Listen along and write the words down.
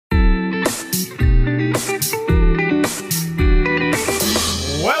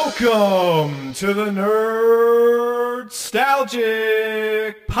Welcome to the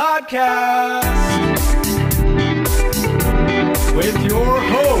Nerdstalgic podcast with your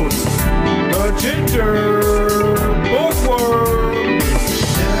host, the Ginger Bookworm.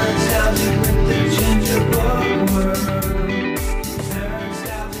 Nerdstalgic with the Ginger Bookworm.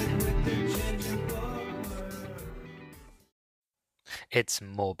 Nerdstalgic with the Ginger Bookworm. It's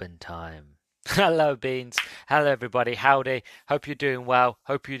Morbin time. Hello, Beans. Hello, everybody. Howdy. Hope you're doing well.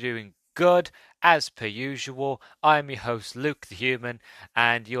 Hope you're doing good. As per usual, I'm your host, Luke the Human,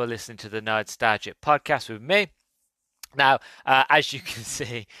 and you're listening to the Nerdstalgic podcast with me. Now, as you can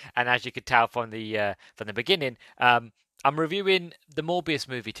see, and as you can tell from the beginning, I'm reviewing the Morbius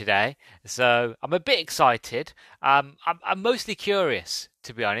movie today, so I'm a bit excited. I'm mostly curious,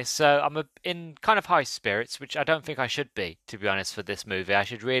 to be honest, so I'm in kind of high spirits, which I don't think I should be, to be honest, for this movie. I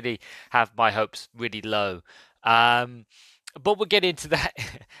should really have my hopes really low. But we'll get into that,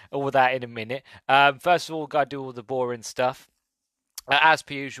 all that in a minute. First of all, got to do all the boring stuff. As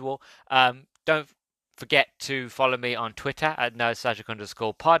per usual, don't forget to follow me on Twitter at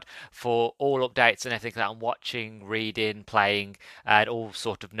Nerdstalgic_pod for all updates and everything that I'm watching, reading, playing, and all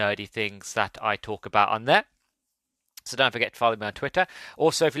sort of nerdy things that I talk about on there. So don't forget to follow me on Twitter.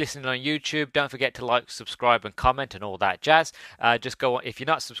 Also, if you're listening on YouTube, don't forget to like, subscribe, and comment and all that jazz. Just go on, if you're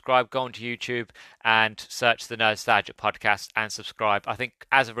not subscribed, go onto YouTube and search the Nerdstalgic podcast and subscribe. I think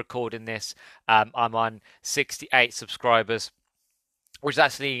as of recording this, I'm on 68 subscribers, which is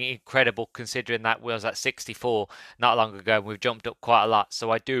actually incredible considering that we was at 64 not long ago, and we've jumped up quite a lot. So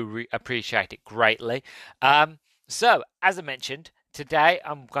I do appreciate it greatly. So, as I mentioned, today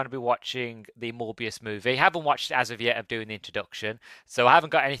I'm going to be watching the Morbius movie. Haven't watched it as of yet. I'm doing the introduction, so I haven't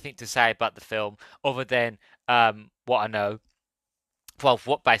got anything to say about the film other than what I know. Well,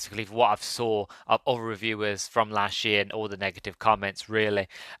 what I've saw of other reviewers from last year and all the negative comments, really.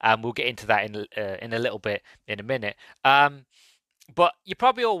 We'll get into that in a little bit in a minute. But you're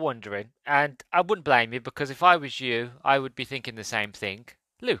probably all wondering, and I wouldn't blame you, because if I was you, I would be thinking the same thing.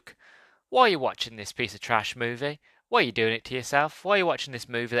 Luke, why are you watching this piece of trash movie? Why are you doing it to yourself? Why are you watching this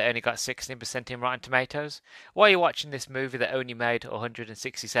movie that only got 16% in Rotten Tomatoes? Why are you watching this movie that only made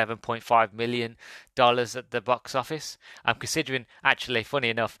 $167.5 million at the box office? I'm considering, actually, funny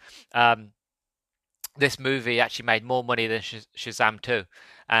enough, this movie actually made more money than Shazam 2.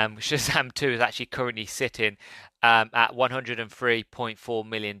 Shazam 2 is actually currently sitting at $103.4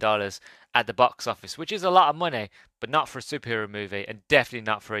 million at the box office, which is a lot of money, but not for a superhero movie and definitely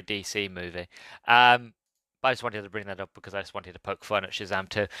not for a DC movie. But I just wanted to bring that up because I just wanted to poke fun at Shazam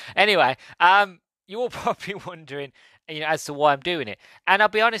 2. Anyway, you're all probably wondering, as to why I'm doing it. And I'll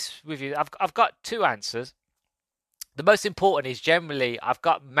be honest with you, I've got two answers. The most important is generally I've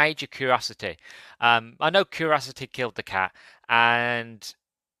got major curiosity. I know curiosity killed the cat, and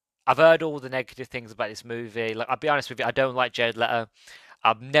I've heard all the negative things about this movie. Like, I'll be honest with you, I don't like Jared Leto.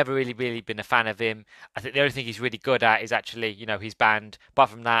 I've never really been a fan of him. I think the only thing he's really good at is actually, his band.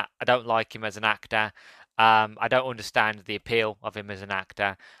 Apart from that, I don't like him as an actor. I don't understand the appeal of him as an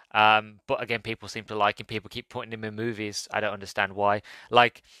actor. But again, people seem to like him. People keep putting him in movies. I don't understand why.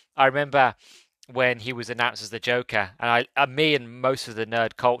 Like, I remember when he was announced as the Joker, and me and most of the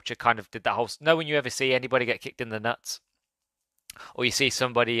nerd culture kind of did that whole. Know when you ever see anybody get kicked in the nuts, or you see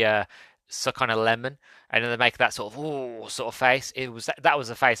somebody suck on a lemon, and then they make that sort of ooh sort of face. That was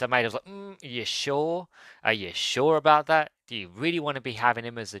the face I made. I was like, are you sure? Are you sure about that? Do you really want to be having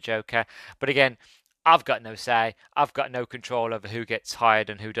him as the Joker? But again, I've got no say. I've got no control over who gets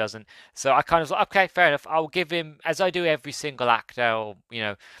hired and who doesn't. So I kind of like, okay, fair enough. I'll give him, as I do every single actor, or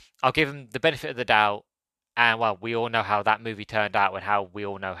I'll give him the benefit of the doubt. And well, we all know how that movie turned out, and how we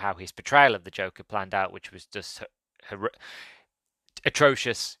all know how his portrayal of the Joker planned out, which was just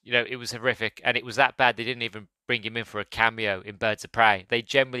atrocious. It was horrific, and it was that bad they didn't even bring him in for a cameo in Birds of Prey. They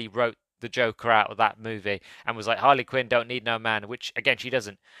generally wrote the Joker out of that movie and was like, Harley Quinn don't need no man, which again she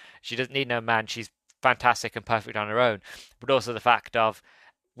doesn't need no man. She's fantastic and perfect on her own. But also the fact of,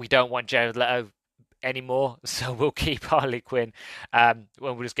 we don't want Jared Leto anymore, so we'll keep Harley Quinn when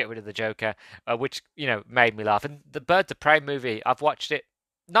we'll just get rid of the Joker, which made me laugh. And the Birds of Prey movie, I've watched it,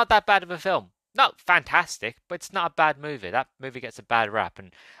 not that bad of a film. Not fantastic, but it's not a bad movie. That movie gets a bad rap,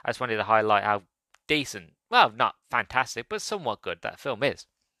 and I just wanted to highlight how decent, well, not fantastic, but somewhat good that film is.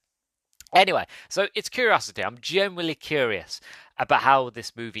 Anyway, so it's curiosity. I'm genuinely curious about how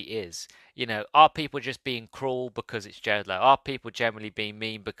this movie is. Are people just being cruel because it's Jared Leto? Are people generally being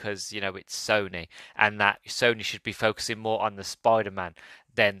mean because, it's Sony, and that Sony should be focusing more on the Spider-Man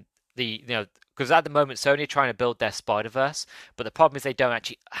than because at the moment Sony are trying to build their Spider-Verse, but the problem is they don't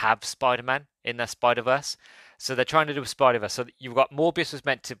actually have Spider-Man in their Spider-Verse. So they're trying to do a Spider-Verse. So you've got Morbius was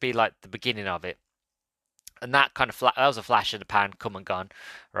meant to be like the beginning of it, and that kind of that was a flash in the pan, come and gone,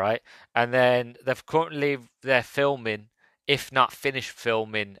 right? And then they're filming, if not finished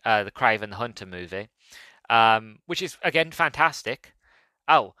filming, the Craven the Hunter movie, which is again fantastic.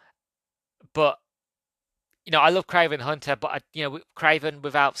 Oh, but I love Craven the Hunter, but Craven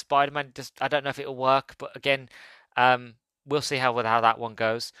without Spider-Man, just I don't know if it'll work. But again, we'll see how that one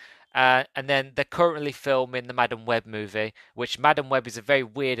goes. And then they're currently filming the Madam Web movie, which Madam Web is a very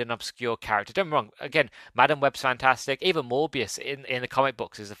weird and obscure character. Don't get me wrong. Again, Madam Web's fantastic. Even Morbius in the comic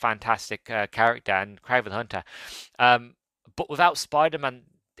books is a fantastic character, and Craven the Hunter. But without Spider-Man,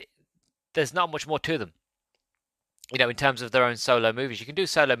 there's not much more to them. In terms of their own solo movies, you can do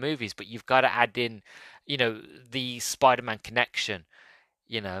solo movies, but you've got to add in, the Spider-Man connection.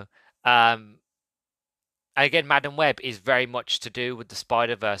 You know, um, and again, Madam Web is very much to do with the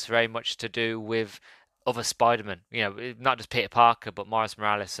Spider-Verse, very much to do with other Spider-Man. Not just Peter Parker, but Miles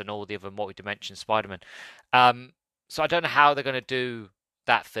Morales and all the other multi-dimension Spider-Man. Um, so I don't know how they're going to do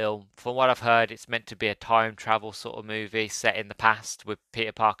that film. From what I've heard, it's meant to be a time travel sort of movie set in the past with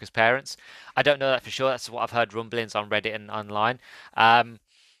Peter Parker's parents. I don't know that for sure. That's what I've heard rumblings on Reddit and online.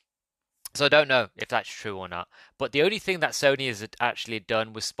 So I don't know if that's true or not. But the only thing that Sony has actually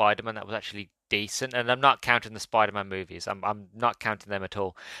done with Spider-Man that was actually decent, and I'm not counting the Spider-Man movies. I'm not counting them at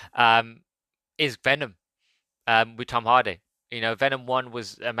all. Is Venom with Tom Hardy. Venom 1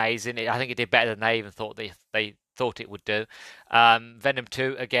 was amazing. I think it did better than they even thought they thought it would do. Venom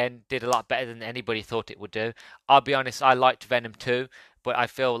 2 again did a lot better than anybody thought it would do. I'll be honest, I liked Venom 2, but I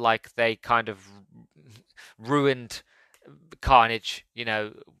feel like they kind of ruined Carnage.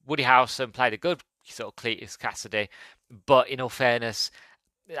 Woody Harrelson played a good sort of Cletus Cassidy, but in all fairness,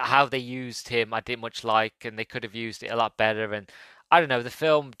 how they used him, I didn't much like, and they could have used it a lot better. And I don't know, the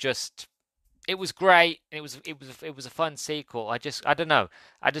film just it was great. It was a fun sequel. I don't know.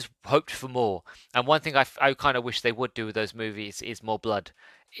 I just hoped for more. And one thing I kind of wish they would do with those movies is more blood.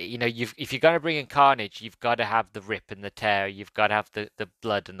 If you're going to bring in Carnage, you've got to have the rip and the tear. You've got to have the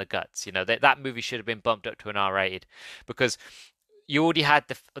blood and the guts. That movie should have been bumped up to an R-rated because you already had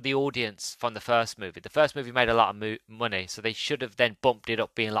the audience from the first movie. The first movie made a lot of money, so they should have then bumped it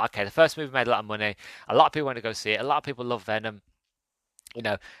up, being like, okay, the first movie made a lot of money. A lot of people want to go see it. A lot of people love Venom.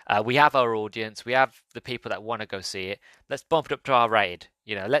 We have our audience, we have the people that want to go see it. Let's bump it up to our rated.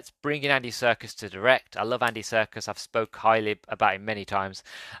 Let's bring in Andy Serkis to direct. I love Andy Serkis. I've spoke highly about him many times.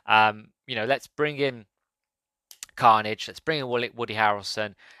 Let's bring in Carnage. Let's bring in Woody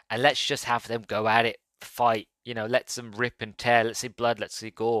Harrelson, and let's just have them go at it, fight. Let's them rip and tear. Let's see blood. Let's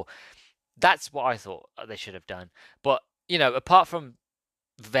see gore. That's what I thought they should have done. But apart from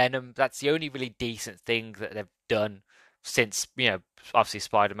Venom, that's the only really decent thing that they've done since obviously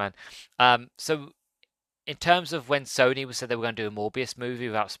Spider-Man. So in terms of when Sony said they were going to do a Morbius movie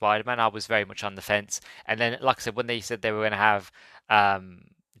without Spider-Man, I was very much on the fence. And then, like I said, when they said they were going to have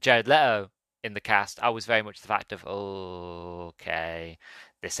Jared Leto in the cast, I was very much the fact of, oh, okay,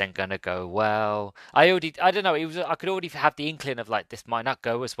 this ain't gonna go well. I don't know. I could already have the inkling of like this might not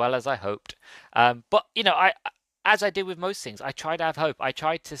go as well as I hoped. But as I did with most things, I try to have hope. I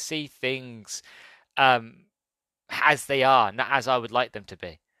try to see things as they are, not as I would like them to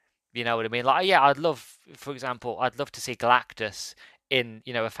be. You know what I mean? Like, yeah, for example, I'd love to see Galactus in,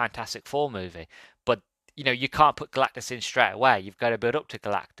 a Fantastic Four movie, but you can't put Galactus in straight away. You've got to build up to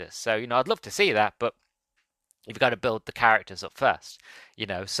Galactus. So, I'd love to see that, but you've got to build the characters up first.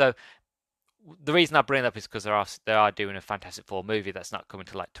 So the reason I bring it up is because they are doing a Fantastic Four movie that's not coming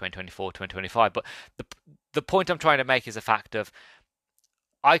to like 2024, 2025. But the point I'm trying to make is the fact of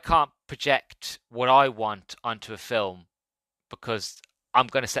I can't project what I want onto a film because I'm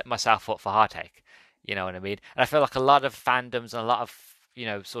going to set myself up for heartache. You know what I mean? And I feel like a lot of fandoms and a lot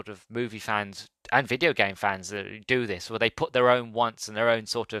of, sort of movie fans and video game fans that do this, where they put their own wants and their own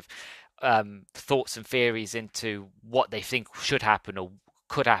sort of thoughts and theories into what they think should happen or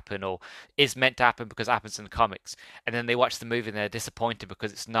could happen or is meant to happen because it happens in the comics. And then they watch the movie and they're disappointed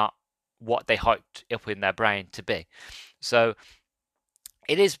because it's not what they hyped up in their brain to be. So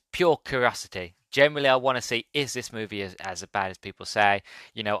it is pure curiosity. Generally, I want to see, is this movie as bad as people say?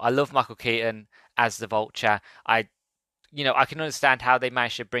 I love Michael Keaton as the Vulture. I can understand how they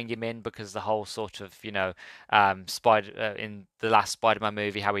managed to bring him in because the whole sort of, Spider in the last Spider-Man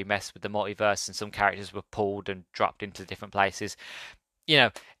movie, how he messed with the multiverse and some characters were pulled and dropped into different places.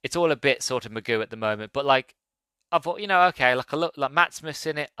 It's all a bit sort of Magoo at the moment, but like, I thought, okay, like I look like Matt Smith's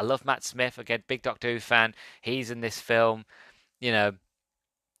in it. I love Matt Smith again, big Doctor Who fan. He's in this film,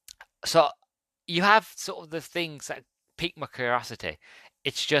 So you have sort of the things that pique my curiosity.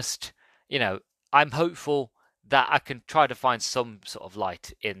 It's just, I'm hopeful that I can try to find some sort of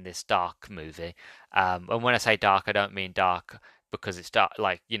light in this dark movie. And when I say dark, I don't mean dark because it's dark,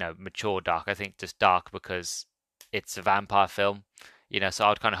 like, mature dark. I think just dark because it's a vampire film, so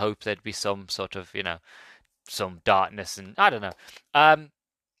I'd kind of hope there'd be some sort of, some darkness, and I don't know.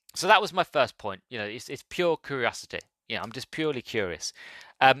 So that was my first point. It's pure curiosity. I'm just purely curious.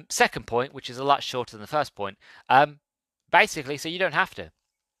 Second point, which is a lot shorter than the first point, basically, so you don't have to.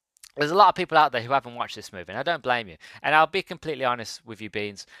 There's a lot of people out there who haven't watched this movie, and I don't blame you. And I'll be completely honest with you,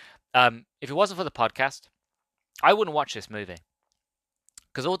 Beans. If it wasn't for the podcast, I wouldn't watch this movie.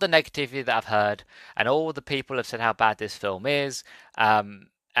 Because all the negativity that I've heard, and all the people have said how bad this film is, and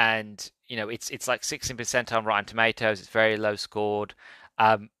it's like 16% on Rotten Tomatoes. It's very low scored.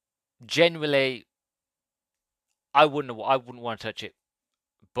 Genuinely, I wouldn't want to touch it.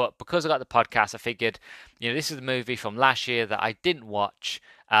 But because I got the podcast, I figured, this is a movie from last year that I didn't watch,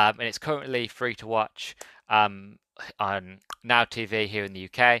 and it's currently free to watch on Now TV here in the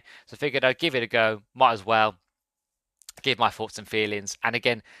UK. So I figured I'd give it a go. Might as well give my thoughts and feelings. And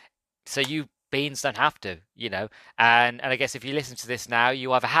again, so you Beans don't have to, And I guess if you listen to this now,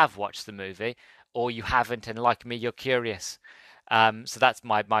 you either have watched the movie or you haven't, and like me, you're curious. So that's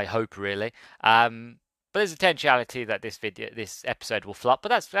my hope, really. But there's a potentiality that this episode will flop, but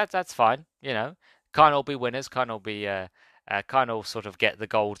that's fine. Can't all be winners. Can't all sort of get the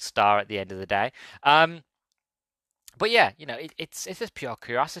gold star at the end of the day. But yeah, it's just pure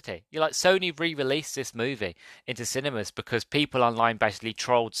curiosity. Sony re-released this movie into cinemas because people online basically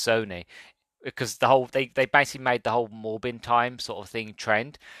trolled Sony. Because they basically made the whole Morbin Time sort of thing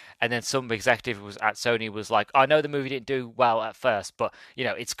trend, and then some executive at Sony was like, "I know the movie didn't do well at first, but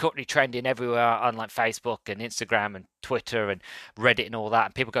it's currently trending everywhere on like Facebook and Instagram and Twitter and Reddit and all that,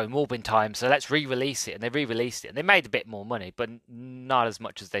 and people go Morbin Time, so let's re-release it." And they re-released it, and they made a bit more money, but not as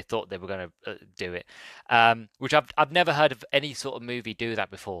much as they thought they were going to do it. Which I've never heard of any sort of movie do that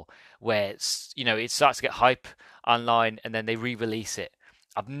before, where it starts to get hype online and then they re-release it.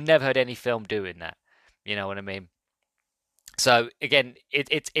 I've never heard any film doing that. You know what I mean? So again,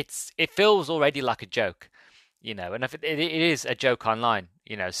 it feels already like a joke, and if it is a joke online.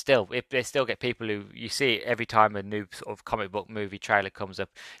 Still, if they still get people who you see every time a new sort of comic book movie trailer comes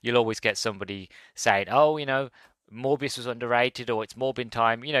up, you'll always get somebody saying, "Oh, Morbius was underrated," or "It's Morbin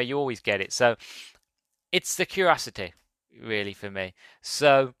Time." You always get it. So it's the curiosity, really, for me.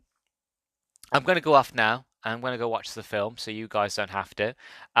 So I'm going to go off now. I'm going to go watch the film, so you guys don't have to.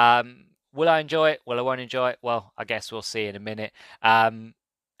 Will I enjoy it? Well, I won't enjoy it. Well, I guess we'll see in a minute. And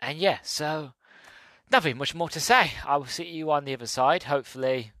yeah, so nothing much more to say. I will see you on the other side.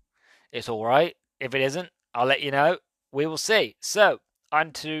 Hopefully it's all right. If it isn't, I'll let you know. We will see. So,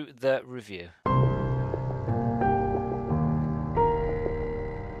 on to the review.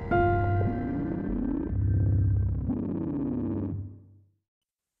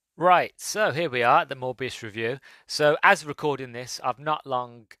 Right, so here we are at the Morbius review. So as recording this, I've not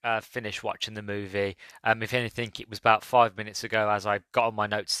long finished watching the movie. If anything, it was about 5 minutes ago as I got all my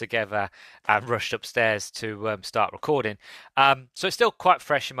notes together and rushed upstairs to start recording. So it's still quite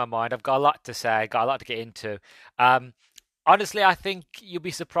fresh in my mind. I've got a lot to say, got a lot to get into. Honestly, I think you'll be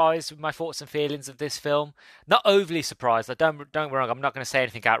surprised with my thoughts and feelings of this film. Not overly surprised. Don't get me wrong. I'm not going to say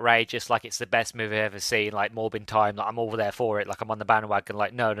anything outrageous like it's the best movie I've ever seen, like Morbin Time. Like I'm over there for it. Like I'm on the bandwagon.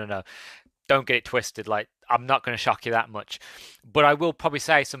 Like no. Don't get it twisted. Like I'm not going to shock you that much, but I will probably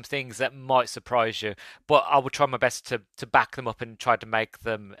say some things that might surprise you. But I will try my best to back them up and try to make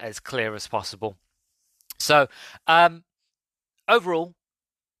them as clear as possible. So, overall,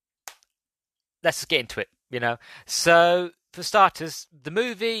 let's just get into it. So for starters, the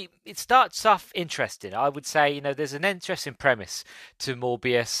movie, it starts off interesting. I would say, there's an interesting premise to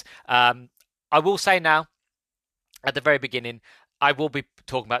Morbius. I will say now, at the very beginning, I will be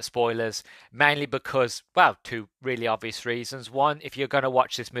talking about spoilers, mainly because, well, two really obvious reasons. One, if you're going to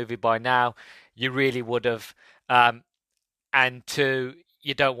watch this movie by now, you really would have. And two,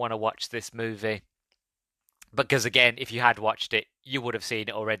 you don't want to watch this movie. Because again, if you had watched it, you would have seen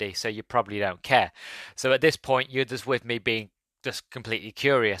it already, so you probably don't care. So at this point, you're just with me being just completely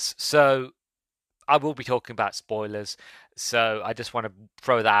curious. So I will be talking about spoilers. So I just want to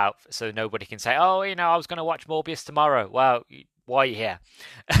throw that out so nobody can say, "Oh, I was going to watch Morbius tomorrow." Well, why are you here?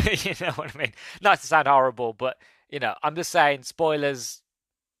 You know what I mean? Not to sound horrible, but I'm just saying spoilers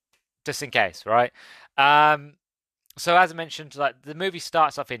just in case, right? So as I mentioned, like the movie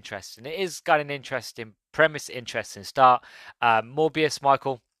starts off interesting. It is got an interesting premise, interesting start. Morbius,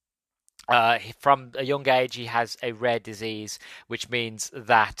 Michael, from a young age, he has a rare disease, which means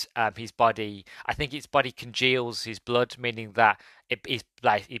that his body congeals his blood, meaning that his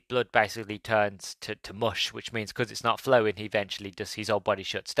blood basically turns to mush, which means because it's not flowing, he eventually just his whole body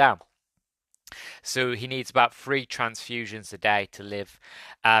shuts down. So he needs about 3 transfusions a day to live.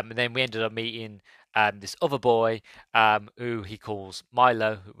 And then we ended up meeting this other boy who he calls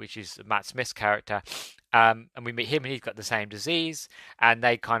Milo, which is Matt Smith's character. And we meet him, and he's got the same disease, and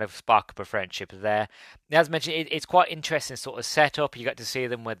they kind of spark up a friendship there. As mentioned, it's quite interesting sort of setup. You get to see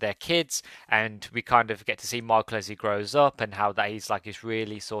them with their kids, and we kind of get to see Michael as he grows up, and how that he's like this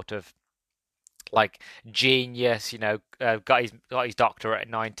really sort of like genius, got his doctorate at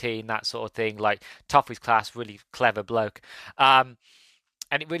 19, that sort of thing, like top of his class, really clever bloke. Um,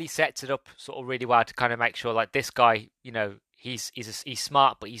 and it really sets it up sort of really well to kind of make sure like this guy, he's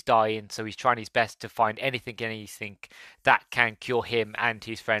smart, but he's dying, so he's trying his best to find anything that can cure him and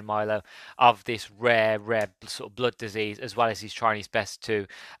his friend Milo of this rare sort of blood disease, as well as he's trying his best to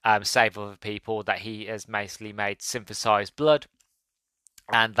save other people that he has basically made synthesized blood,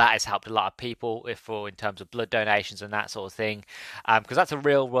 and that has helped a lot of people in terms of blood donations and that sort of thing, because that's a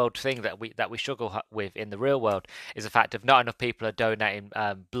real world thing that we struggle with in the real world, is the fact of not enough people are donating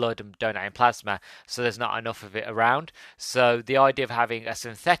blood and donating plasma, so there's not enough of it around. So the idea of having a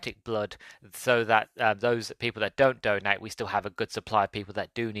synthetic blood, so that those people that don't donate, we still have a good supply of people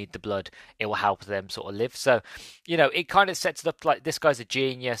that do need the blood, it will help them sort of live. So it kind of sets it up like this guy's a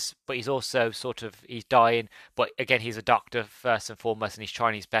genius, but he's also he's dying, but again he's a doctor first and foremost, and he's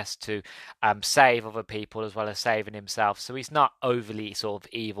trying his best to save other people as well as saving himself. So he's not overly sort of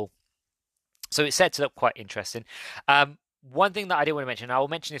evil. So it sets it up quite interesting. One thing that I did want to mention, I will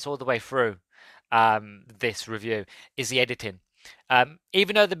mention this all the way through this review, is the editing.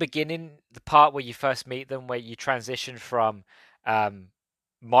 Even though the beginning, the part where you first meet them, where you transition from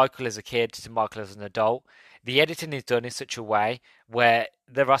Michael as a kid to Michael as an adult, the editing is done in such a way where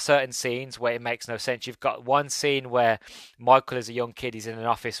there are certain scenes where it makes no sense. You've got one scene where Michael as a young kid, he's in an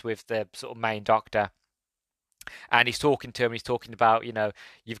office with the sort of main doctor, and he's talking to him. He's talking about,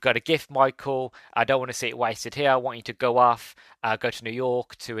 you've got a gift, Michael. I don't want to see it wasted here. I want you to go off, go to New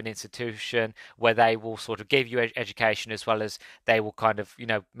York to an institution where they will sort of give you education, as well as they will kind of,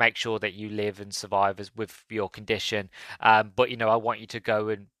 make sure that you live and survive with your condition. But I want you to go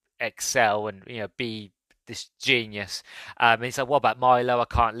and excel and be this genius. And he's like, what about Milo? I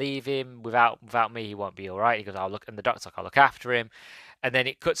can't leave him. Without me, he won't be all right. He goes, I'll look, and the doctor's like, I'll look after him. And then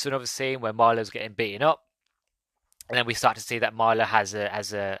it cuts to another scene where Milo's getting beaten up. And then we start to see that Milo has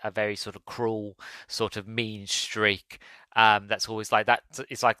a very sort of cruel, sort of mean streak. That's always like that.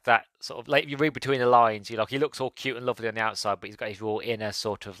 It's like that sort of, like, you read between the lines. He looks all cute and lovely on the outside, but he's got his raw inner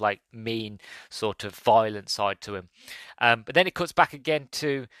sort of like mean, sort of violent side to him. But then it cuts back again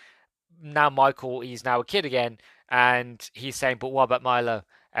to now Michael. He's now a kid again, and he's saying, "But what about Milo?"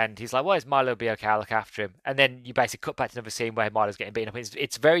 And he's like, "Why is Milo be okay? I'll look after him." And then you basically cut back to another scene where Milo's getting beaten up.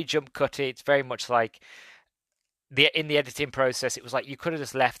 It's very jump cutty. It's very much like in the editing process, it was like you could have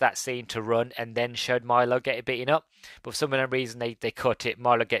just left that scene to run and then showed Milo getting beaten up. But for some reason, they cut it.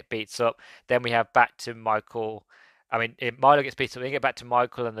 Milo get beats up. Then we have back to Michael. I mean, Milo gets beaten up. We get back to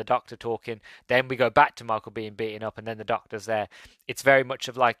Michael and the doctor talking. Then we go back to Michael being beaten up, and then the doctor's there. It's very much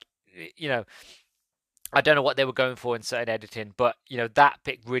of like, I don't know what they were going for in certain editing, but that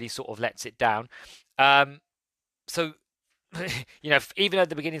bit really sort of lets it down. So even though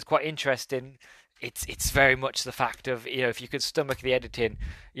the beginning is quite interesting, it's very much the fact of, if you could stomach the editing,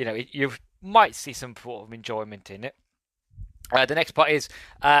 you might see some sort of enjoyment in it. The next part is,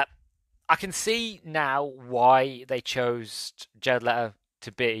 I can see now why they chose Jared Leto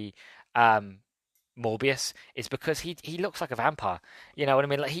to be Morbius. Is because he looks like a vampire. You know what I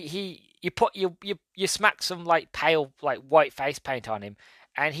mean? Like you smack some like pale like white face paint on him,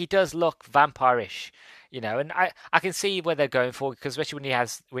 and he does look vampirish. And I can see where they're going for, because especially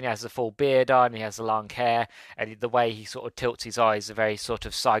when he has the full beard on, he has the long hair, and the way he sort of tilts his eyes are very sort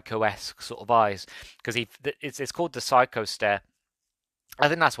of psycho-esque sort of eyes, because it's called the psycho stare. I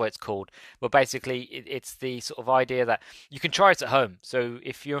think that's what it's called. But basically, it's the sort of idea that you can try it at home. So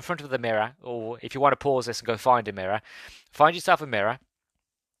if you're in front of the mirror, or if you want to pause this and go find a mirror, find yourself a mirror,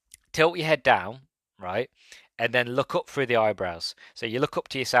 tilt your head down, right, and then look up through the eyebrows. So you look up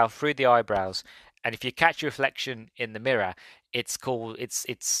to yourself through the eyebrows, and if you catch your reflection in the mirror, it's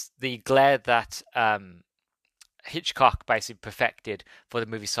the glare that Hitchcock basically perfected for the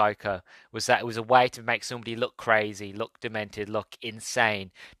movie Psycho. Was that it was a way to make somebody look crazy, look demented, look insane,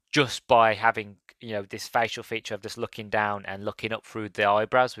 just by having this facial feature of just looking down and looking up through the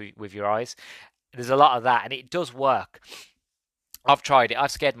eyebrows with your eyes. There's a lot of that, and it does work. I've tried it. I've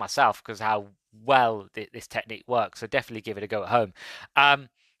scared myself because how well this technique works. So definitely give it a go at home.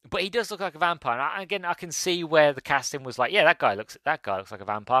 but he does look like a vampire. And again, I can see where the casting was like, yeah, that guy looks like a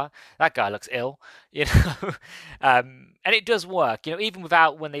vampire. That guy looks ill, you know. And it does work, you know, even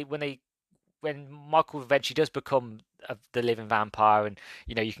without when Michael eventually does become the living vampire, and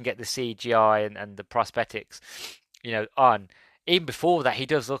you know you can get the CGI and the prosthetics, you know, on. Even before that, he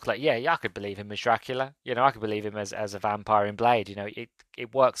does look like yeah, I could believe him as Dracula. You know, I could believe him as a vampire in Blade. You know,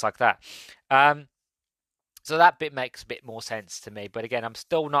 it works like that. Um, so that bit makes a bit more sense to me. But again, I'm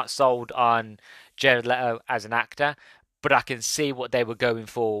still not sold on Jared Leto as an actor. But I can see what they were going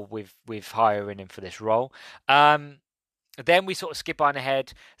for with hiring him for this role. Um, then we sort of skip on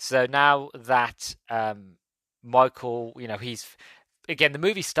ahead. So now that Michael, you know, he's again the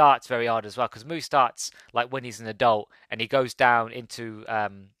movie starts very odd as well because the movie starts like when he's an adult and he goes down into I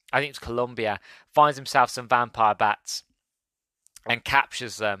think it's Colombia, finds himself some vampire bats and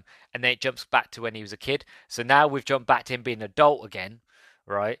captures them, and then it jumps back to when he was a kid. So now we've jumped back to him being an adult again,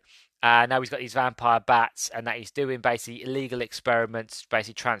 right? Now he's got these vampire bats, and that he's doing basically illegal experiments,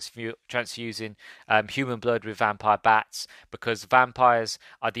 basically transfusing human blood with vampire bats because vampires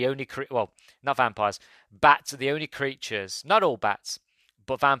are the only well, not vampires, bats are the only creatures, not all bats,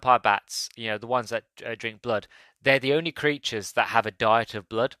 but vampire bats, you know, the ones that drink blood. They're the only creatures that have a diet of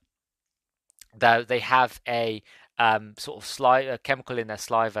blood. They have a sort of a chemical in their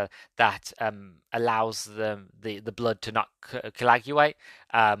saliva that allows the blood to not coagulate,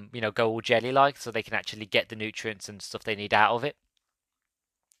 you know, go all jelly like, so they can actually get the nutrients and stuff they need out of it.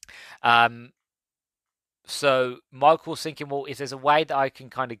 Um, so Michael's thinking, well, if there's a way that I can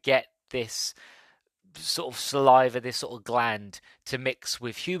kind of get this sort of saliva, this sort of gland, to mix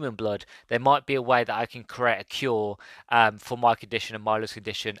with human blood, there might be a way that I can create a cure for my condition and Milo's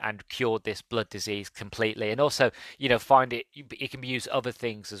condition and cure this blood disease completely. And also, you know, find it can be used other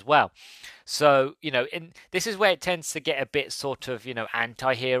things as well. So, you know, and this is where it tends to get a bit sort of, you know,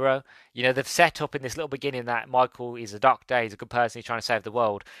 anti-hero. You know, they've set up in this little beginning that Michael is a doctor, he's a good person, he's trying to save the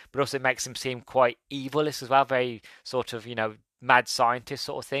world, but also it makes him seem quite evilist as well, very sort of, you know, mad scientist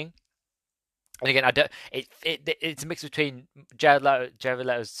sort of thing. And again, I don't. It's a mix between Jared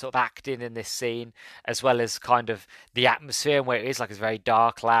Leto's sort of acting in this scene, as well as kind of the atmosphere, where it is like a very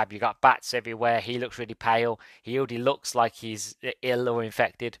dark lab. You got bats everywhere. He looks really pale. He already looks like he's ill or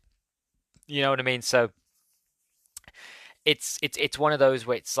infected. You know what I mean? So it's one of those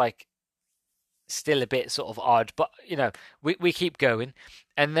where it's like still a bit sort of odd, but you know we keep going,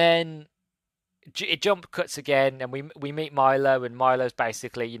 and then it jump cuts again, and we meet Milo, and Milo's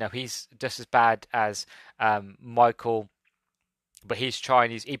basically, you know, he's just as bad as Michael, but he's trying.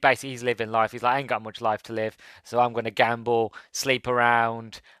 He's living life. He's like, I ain't got much life to live, so I'm going to gamble, sleep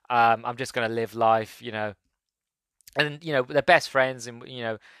around. I'm just going to live life, you know. And you know, they're best friends, and you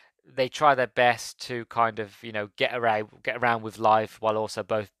know, they try their best to kind of, you know, get around with life while also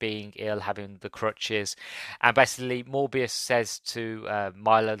both being ill, having the crutches. And basically, Morbius says to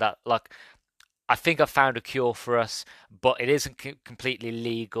Milo that, like, I think I've found a cure for us, but it isn't completely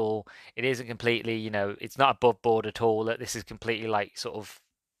legal. It isn't completely, you know, it's not above board at all. That this is completely like sort of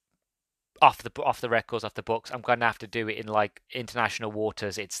off the records, off the books. I'm going to have to do it in like international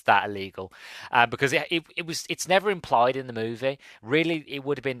waters. It's that illegal, because it's never implied in the movie. Really, it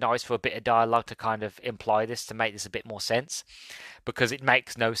would have been nice for a bit of dialogue to kind of imply this to make this a bit more sense, because it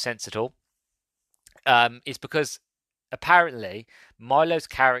makes no sense at all. It's because apparently Milo's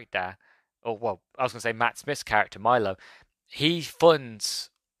character, or well, I was going to say Matt Smith's character, Milo, he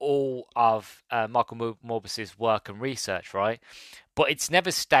funds all of Michael Morbius's work and research, right? But it's never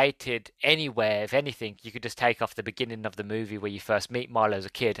stated anywhere. If anything, you could just take off the beginning of the movie where you first meet Milo as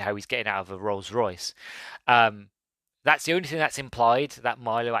a kid, how he's getting out of a Rolls Royce. Um, that's the only thing that's implied, that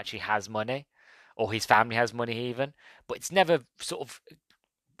Milo actually has money, or his family has money even. But it's never sort of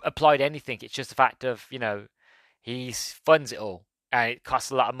applied anything. It's just the fact of, you know, he funds it all, and it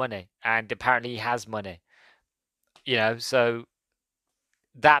costs a lot of money, and apparently he has money. You know, so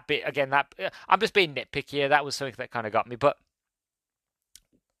that bit again, that I'm just being nitpicky here. That was something that kind of got me, but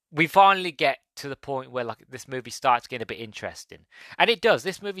we finally get to the point where like this movie starts getting a bit interesting, and it does.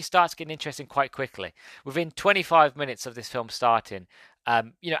 This movie starts getting interesting quite quickly. Within 25 minutes of this film starting,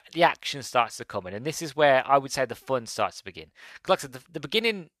 you know, the action starts to come in, and this is where I would say the fun starts to begin. Like I said, the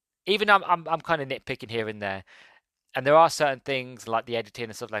beginning, even I'm kind of nitpicking here and there, and there are certain things like the editing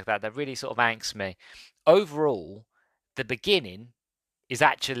and stuff like that that really sort of angst me. Overall, the beginning is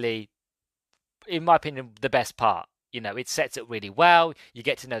actually, in my opinion, the best part. You know, it sets it really well. You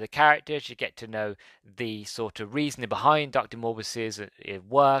get to know the characters, you get to know the sort of reasoning behind Dr. Morbius's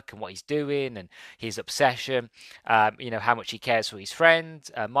work and what he's doing and his obsession. You know, how much he cares for his friend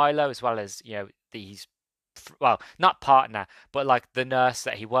Milo, as well as, you know, these well, not partner, but like the nurse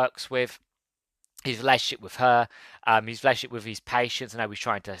that he works with, his relationship with her, his relationship with his patients, and how he's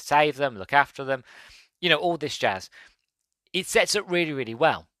trying to save them, look after them, all this jazz. It sets up really, really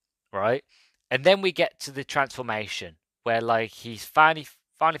well, right? And then we get to the transformation where like he's finally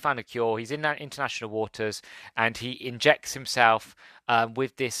found a cure. He's in international waters, and he injects himself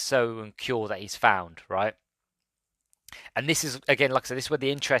with this serum cure that he's found, right? And this is, again, like I said, this is where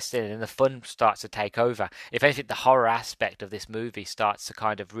the interest in and the fun starts to take over. If anything, the horror aspect of this movie starts to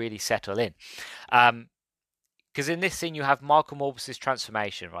kind of really settle in. Because in this scene you have Michael Morbius's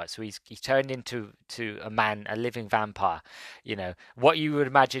transformation, right? So he's turned into a man, a living vampire. What you would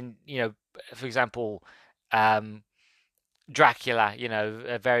imagine, for example, Dracula,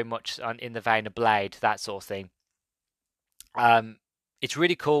 very much in the vein of Blade, that sort of thing. It's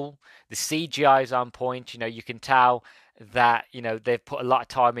really cool. The CGI is on point. You can tell that they've put a lot of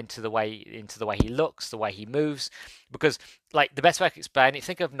time into the way he looks, the way he moves, because like the best way I can explain it,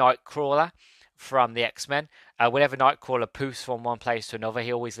 think of Nightcrawler from the X-Men. Whenever Nightcrawler poofs from one place to another,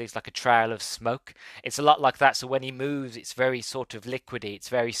 he always leaves like a trail of smoke. It's a lot like that. So when he moves, it's very sort of liquidy, it's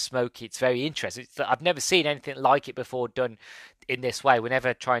very smoky, it's very interesting. I've never seen anything like it before done in this way.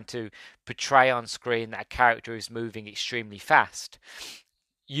 Whenever trying to portray on screen that a character is moving extremely fast,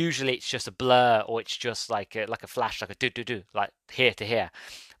 usually it's just a blur, or it's just like a flash, like a do, like here to here.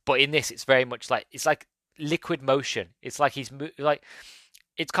 But in this, it's very much like it's like liquid motion. It's like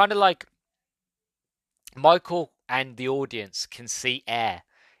it's kind of like Michael and the audience can see air.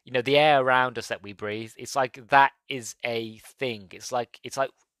 The air around us that we breathe. It's like that is a thing. It's like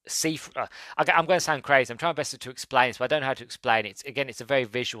see. I'm going to sound crazy. I'm trying best to explain this, but I don't know how to explain it. It's a very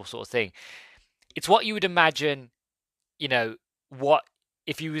visual sort of thing. It's what you would imagine. What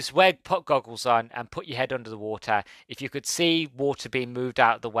if you was wear put goggles on and put your head under the water? If you could see water being moved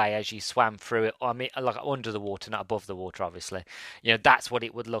out of the way as you swam through it, I mean, like under the water, not above the water, obviously. That's what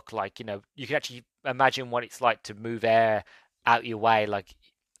it would look like. You can actually imagine what it's like to move air out your way. Like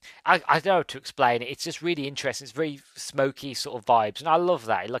I don't know how to explain it. It's just really interesting. It's very smoky sort of vibes, and I love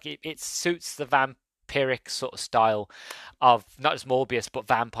that. Like it suits the vampiric sort of style of not just Morbius but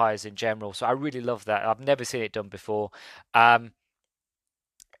vampires in general. So I really love that. I've never seen it done before.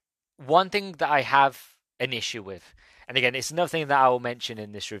 One thing that I have an issue with, and again, it's another thing that I will mention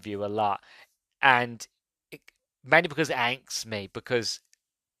in this review a lot, and mainly because it angsts me, because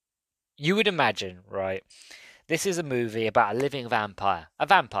you would imagine, right? This is a movie about a living vampire, a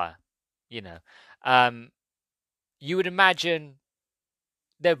vampire, you know. Um, you would imagine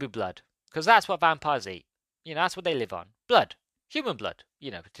there would be blood, because that's what vampires eat. That's what they live on. Blood, human blood,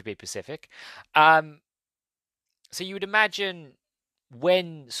 to be specific. Um, so you would imagine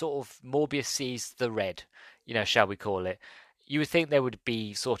when sort of Morbius sees the red, shall we call it, you would think there would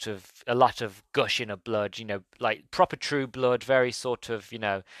be sort of a lot of gushing of blood, like proper true blood, very sort of,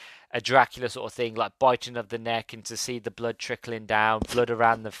 a Dracula sort of thing, like biting of the neck and to see the blood trickling down, blood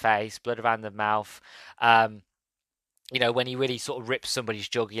around the face, blood around the mouth. When he really sort of rips somebody's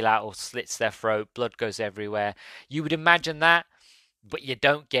jugular out or slits their throat, blood goes everywhere. You would imagine that, but you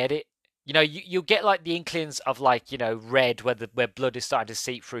don't get it. You'll get like the inklings of like, red where blood is starting to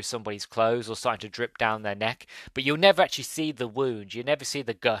seep through somebody's clothes or starting to drip down their neck, but you'll never actually see the wound. You never see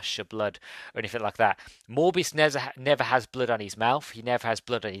the gush of blood or anything like that. Morbius never has blood on his mouth. He never has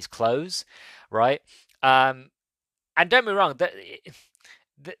blood on his clothes, right? And don't be wrong,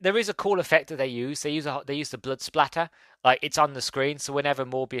 there is a cool effect that they use. They use the blood splatter, like it's on the screen. So whenever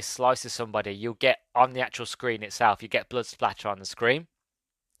Morbius slices somebody, you'll get on the actual screen itself, you get blood splatter on the screen,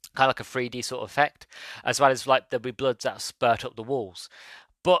 kind of like a 3D sort of effect, as well as like there'll be bloods that spurt up the walls.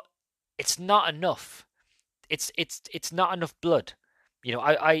 But it's not enough. It's not enough blood.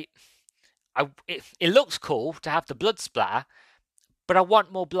 It looks cool to have the blood splatter, but I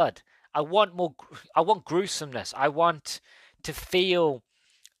want more blood. I want more. I want gruesomeness. I want to feel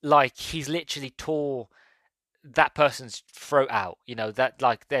like he's literally tore that person's throat out, that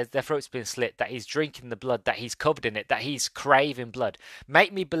like their throat's been slit, that he's drinking the blood, that he's covered in it, that he's craving blood.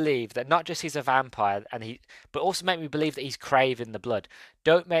 Make me believe that not just he's a vampire but also make me believe that he's craving the blood.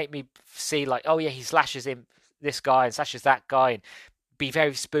 Don't make me see like, oh yeah, he slashes him, this guy, and slashes that guy, and be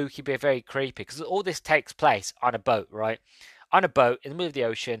very spooky, be very creepy, because all this takes place on a boat, right? On a boat in the middle of the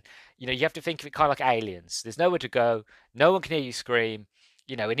ocean. You have to think of it kind of like Aliens. There's nowhere to go, no one can hear you scream.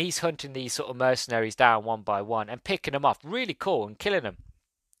 And he's hunting these sort of mercenaries down one by one and picking them off, really cool, and killing them.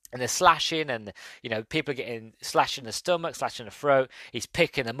 And they're slashing, and people are getting slashed in the stomach, slashed in the throat. He's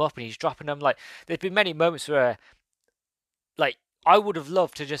picking them up and he's dropping them. Like there's been many moments where, like, I would have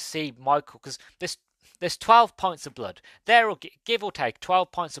loved to just see Michael, because there's 12 pints of blood. There will give or take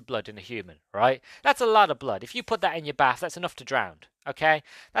 12 pints of blood in a human, right? That's a lot of blood. If you put that in your bath, that's enough to drown, okay?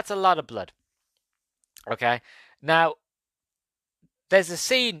 That's a lot of blood, okay? Now, there's a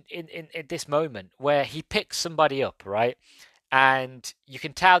scene in this moment where he picks somebody up, right? And you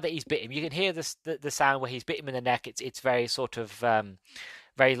can tell that he's bit him. You can hear the sound where he's bit him in the neck. It's very sort of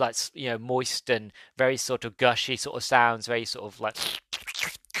very like moist and very sort of gushy sort of sounds, very sort of like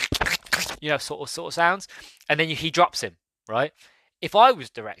sort of sounds. And then he drops him, right? If I was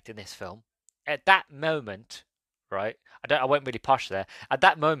directing this film at that moment, right? I went really posh there. At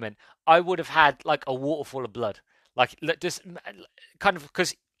that moment, I would have had like a waterfall of blood, like just kind of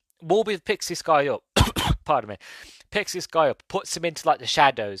because Morbius picks this guy up. Pardon me, picks this guy up, puts him into like the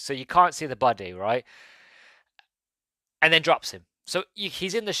shadows, so you can't see the body, right? And then drops him. So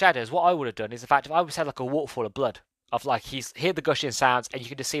he's in the shadows. What I would have done is, in fact, if I was had like a waterfall of blood, of like he's hear the gushing sounds, and you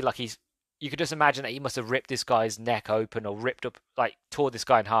can just see like you could just imagine that he must have ripped this guy's neck open or ripped up, like tore this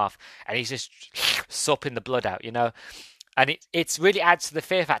guy in half, and he's just supping the blood out, And it's really adds to the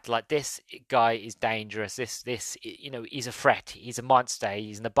fear factor. Like, this guy is dangerous. This he's a threat. He's a monster.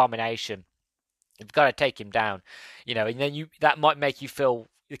 He's an abomination. You've got to take him down, and then that might make you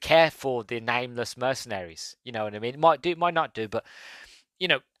care for the nameless mercenaries. You know what I mean? It might do, it might not do, but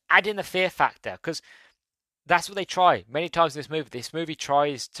add in the fear factor, because that's what they try many times in this movie. This movie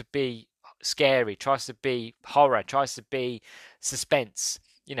tries to be scary, tries to be horror, tries to be suspense.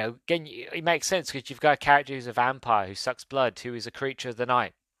 Again, it makes sense because you've got a character who's a vampire who sucks blood, who is a creature of the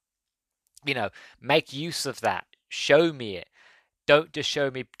night. Make use of that. Show me it. Don't just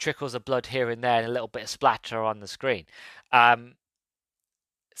show me trickles of blood here and there and a little bit of splatter on the screen.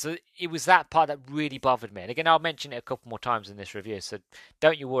 So it was that part that really bothered me. And again, I'll mention it a couple more times in this review, so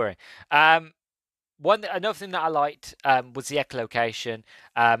don't you worry. Another thing that I liked was the echolocation.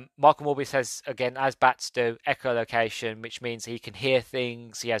 Michael Morbius has, again, as bats do, echolocation, which means he can hear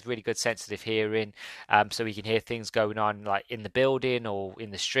things. He has really good sensitive hearing, so he can hear things going on, like in the building or in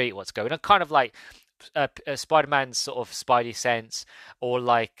the street, what's going on. Kind of like Spider-Man's sort of spidey sense, or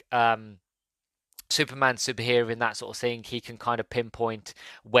like Superman's super hearing, that sort of thing. He can kind of pinpoint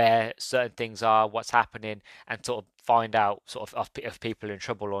where certain things are, what's happening, and sort of find out sort of if people are in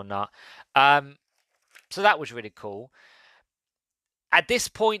trouble or not. So that was really cool. At this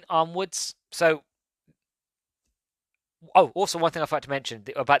point onwards, also one thing I forgot to mention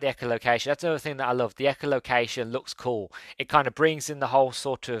about the echolocation. That's another thing that I love. The echolocation looks cool. It kind of brings in the whole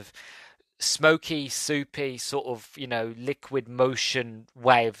sort of smoky, soupy, sort of liquid motion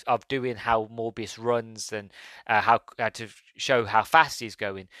way of doing how Morbius runs, and how to show how fast he's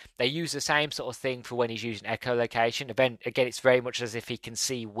going. They use the same sort of thing for when he's using echolocation. Again, it's very much as if he can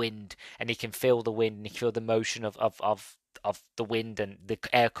see wind, and he can feel the wind, and he can feel the motion of the wind and the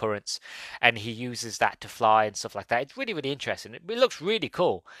air currents, and he uses that to fly and stuff like that. It's really, really interesting. It looks really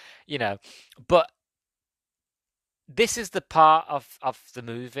cool, but this is the part of the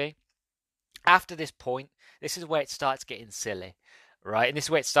movie. After this point, this is where it starts getting silly, right? And this is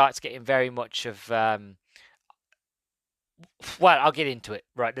where it starts getting very much of, well, I'll get into it,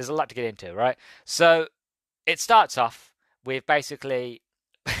 right? There's a lot to get into, right? So it starts off with basically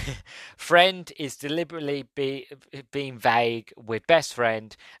friend is deliberately being vague with best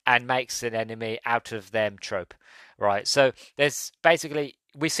friend and makes an enemy out of them trope, right? So there's basically,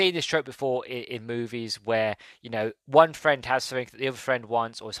 we've seen this trope before in movies where one friend has something that the other friend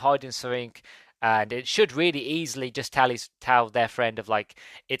wants, or is hiding something, and it should really easily just tell their friend of like,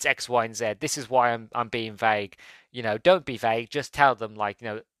 it's X, Y, and Z. This is why I'm being vague. Don't be vague. Just tell them like,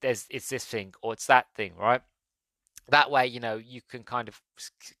 it's this thing or it's that thing, right? That way, you can kind of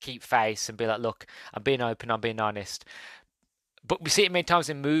keep face and be like, look, I'm being open, I'm being honest. But we see it many times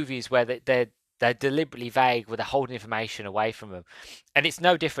in movies where they're deliberately vague, where they're holding information away from them. And it's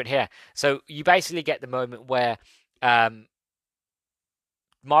no different here. So you basically get the moment where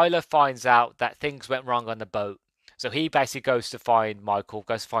Milo finds out that things went wrong on the boat. So he basically goes to find Michael,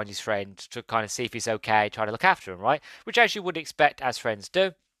 goes to find his friend to kind of see if he's okay, try to look after him, right? Which, as you would expect, as friends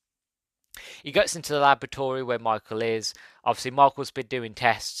do. He gets into the laboratory where Michael is. Obviously, Michael's been doing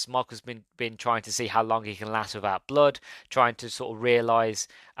tests. Michael's been trying to see how long he can last without blood, trying to sort of realise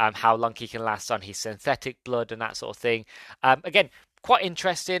how long he can last on his synthetic blood and that sort of thing. Again, quite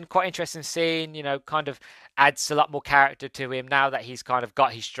interesting scene, kind of adds a lot more character to him now that he's kind of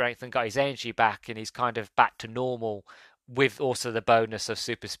got his strength and got his energy back, and he's kind of back to normal, with also the bonus of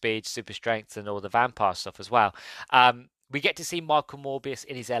super speed, super strength, and all the vampire stuff as well. We get to see Michael Morbius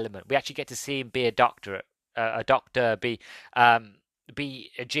in his element. We actually get to see him be a doctor, be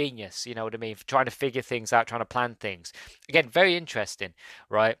a genius, you know what I mean? Trying to figure things out, trying to plan things. Again, very interesting,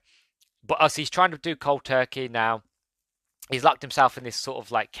 right? but us, he's trying to do cold turkey now. He's locked himself in this sort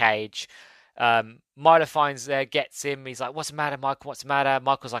of like cage. Milo finds there, gets him. He's like, "What's the matter, Michael? What's the matter?"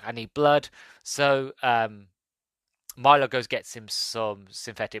 Michael's like, "I need blood." So Milo goes gets him some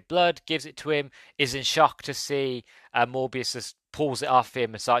synthetic blood, gives it to him. Is in shock to see Morbius just pulls it off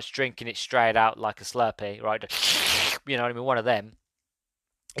him and starts drinking it straight out like a Slurpee, right? You know what I mean? One of them.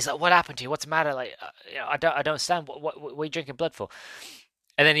 He's like, "What happened to you? What's the matter? Like, I don't understand. What are you drinking blood for?"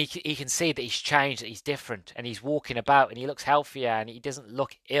 And then he can see that he's changed, that he's different, and he's walking about, and he looks healthier, and he doesn't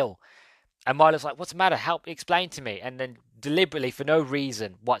look ill. And Milo's like, "What's the matter? Help explain to me." And then deliberately, for no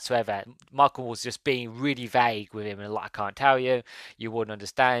reason whatsoever, Michael was just being really vague with him, and like, "I can't tell you. You wouldn't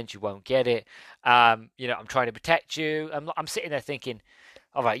understand. You won't get it. I'm trying to protect you." I'm sitting there thinking,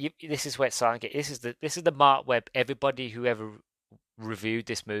 "All right, this is where it's starting to get. This is the mark where everybody who ever reviewed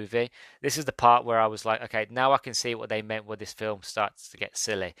this movie, this is the part where I was like, okay, now I can see what they meant when this film starts to get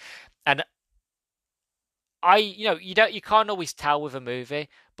silly." And you can't always tell with a movie,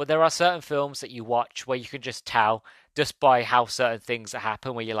 but there are certain films that you watch where you can just tell just by how certain things that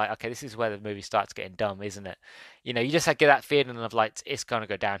happen, where you're like, okay, this is where the movie starts getting dumb, isn't it? You just get that feeling of like it's gonna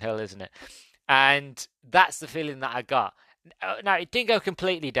go downhill, isn't it? And that's the feeling that I got. Now it didn't go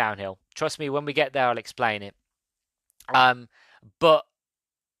completely downhill. Trust me, when we get there, I'll explain it. Um, but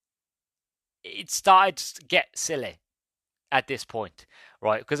it started to get silly at this point,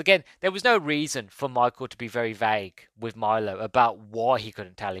 right? Because again, there was no reason for Michael to be very vague with Milo about why he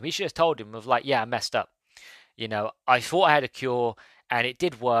couldn't tell him. He should have told him of like, yeah, I messed up. I thought I had a cure and it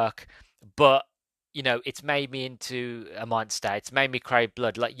did work, but it's made me into a monster. It's made me crave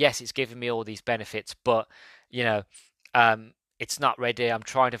blood. Like, yes, it's given me all these benefits, but you know, it's not ready. I'm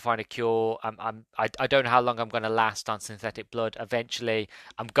trying to find a cure. I don't know how long I'm gonna last on synthetic blood. Eventually,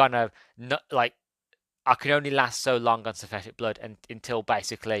 I'm gonna not like I can only last so long on synthetic blood and until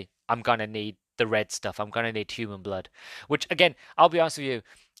basically I'm gonna need the red stuff. I'm gonna need human blood. Which again, I'll be honest with you,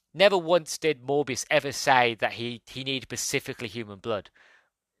 never once did Morbius ever say that he needed specifically human blood.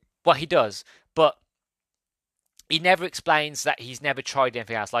 Well, he does, but he never explains that he's never tried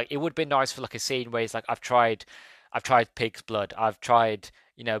anything else. Like it would be nice for like a scene where he's like, I've tried pig's blood, I've tried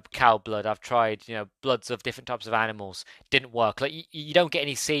cow blood, I've tried bloods of different types of animals, didn't work. Like you don't get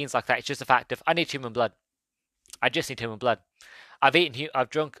any scenes like that. It's just a fact of I need human blood. I just need human blood. I've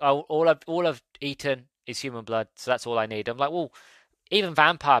drunk, all I've eaten is human blood, so that's all I need. I'm like, well, even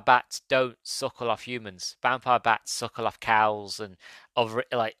vampire bats don't suckle off humans. Vampire bats suckle off cows and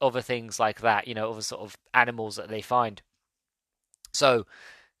other things like that. Other sort of animals that they find. So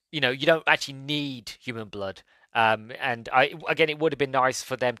you don't actually need human blood. And again, it would have been nice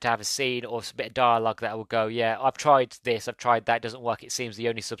for them to have a scene or a bit of dialogue that would go, yeah, I've tried this, I've tried that, it doesn't work. It seems the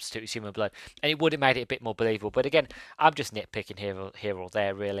only substitute is human blood, and it would have made it a bit more believable. But again, I'm just nitpicking here or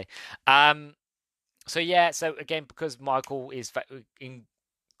there, really. So yeah, so again, because Michael is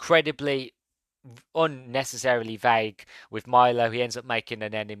incredibly unnecessarily vague with Milo, he ends up making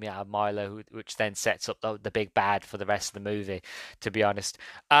an enemy out of Milo, which then sets up the big bad for the rest of the movie, to be honest.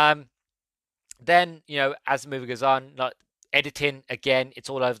 Then, as the movie goes on, like editing again, it's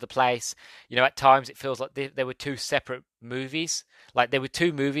all over the place. At times it feels like there were two separate movies. Like there were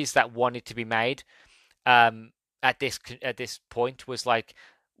two movies that wanted to be made. At this point was like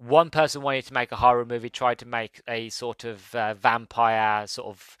one person wanted to make a horror movie, tried to make a sort of vampire sort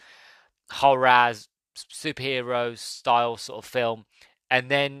of horror superhero style sort of film,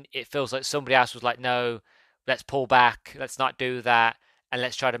 and then it feels like somebody else was like, no, let's pull back, let's not do that, and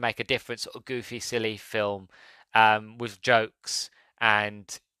let's try to make a different sort of goofy silly film with jokes,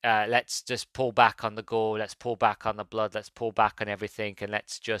 and let's just pull back on the gore, let's pull back on the blood, let's pull back on everything, and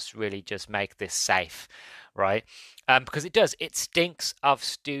let's just really just make this safe, right? Because it stinks of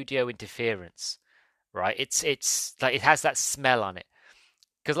studio interference, right? It's like it has that smell on it.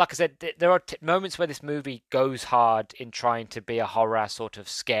 Because, like I said, there are moments where this movie goes hard in trying to be a horror, sort of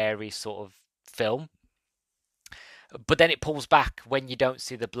scary sort of film, but then it pulls back when you don't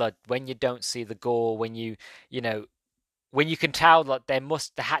see the blood, when you don't see the gore, you know, when you can tell that there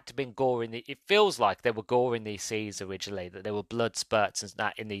had to been gore in the. It feels like there were gore in these scenes originally, that there were blood spurts and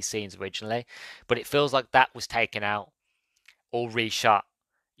that in these scenes originally, but it feels like that was taken out or reshot.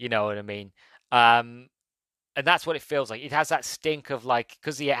 You know what I mean? Um, and that's what it feels like. It has that stink of like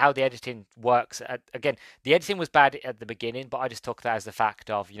because how the editing works. Again, the editing was bad at the beginning, but I just took that as the fact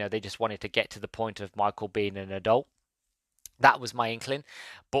of they just wanted to get to the point of Michael being an adult. That was my inkling.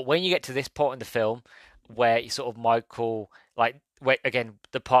 But when you get to this point in the film where you sort of Michael like where again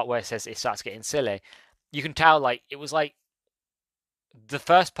the part where it says it starts getting silly, you can tell like it was like the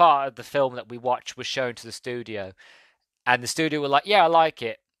first part of the film that we watched was shown to the studio, and the studio were like, yeah, I like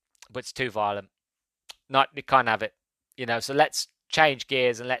it, but it's too violent. Not, you can't have it, So let's change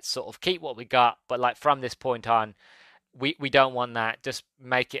gears and let's sort of keep what we got, but like from this point on, we don't want that. Just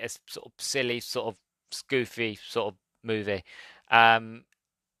make it a sort of silly, sort of goofy sort of movie. And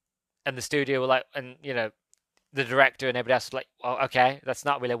the studio were like, and the director and everybody else was like, well, okay, that's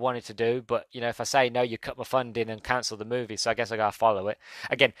not really what I wanted to do, but if I say no, you cut my funding and cancel the movie, so I guess I gotta follow it.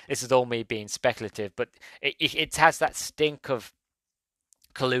 Again, this is all me being speculative, but it has that stink of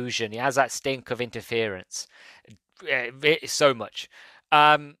collusion. It has that stink of interference. So much.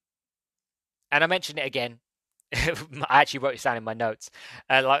 And I mentioned it again. I actually wrote it down in my notes.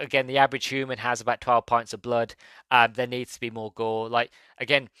 Like again, the average human has about 12 pints of blood. There needs to be more gore. Like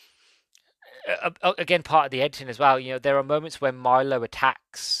again, part of the editing as well. There are moments when Milo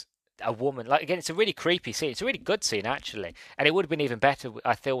attacks a woman. Like again, it's a really creepy scene. It's a really good scene actually, and it would have been even better,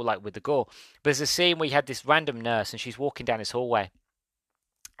 I feel like, with the gore. But there's a scene where you had this random nurse, and she's walking down this hallway.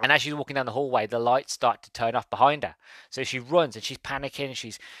 And as she's walking down the hallway, the lights start to turn off behind her. So she runs and she's panicking.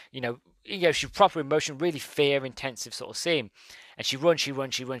 She's, she's proper emotion, really fear intensive sort of scene. And she runs.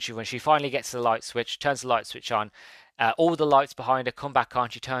 She finally gets to the light switch, turns the light switch on. All the lights behind her come back on.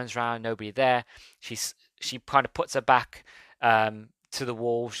 She turns around, nobody there. She kind of puts her back to the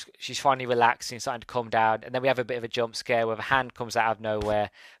wall. She's finally relaxing, starting to calm down. And then we have a bit of a jump scare where a hand comes out of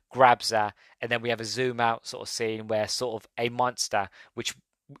nowhere, grabs her. And then we have a zoom out sort of scene where sort of a monster, which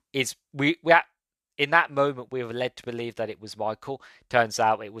is we in that moment we were led to believe that it was Michael. Turns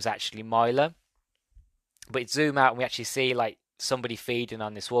out it was actually Milo. But it zoom out and we actually see like somebody feeding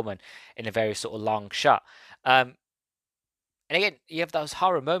on this woman in a very sort of long shot. And again, you have those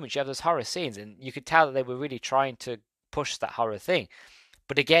horror moments, you have those horror scenes, and you could tell that they were really trying to push that horror thing.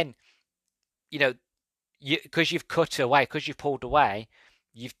 But again, because you've cut away, because you've pulled away,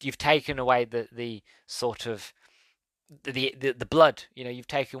 you've taken away the sort of the blood. You've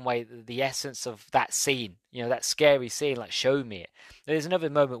taken away the essence of that scene, that scary scene. Like, show me it. There's another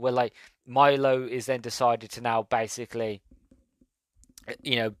moment where like Milo is then decided to now basically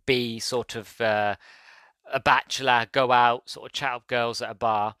be sort of a bachelor, go out, sort of chat up girls at a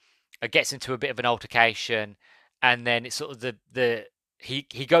bar, gets into a bit of an altercation, and then it's sort of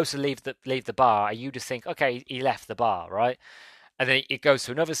he goes to leave the bar, and you just think, okay, he left the bar, right? And then it goes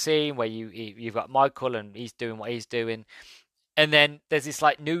to another scene where you've got Michael and he's doing what he's doing. And then there's this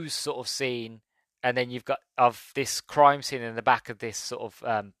like news sort of scene. And then you've got of this crime scene in the back of this sort of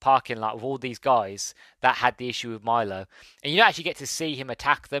parking lot with all these guys that had the issue with Milo. And you don't actually get to see him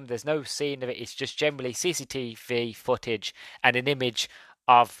attack them. There's no scene of it. It's just generally CCTV footage and an image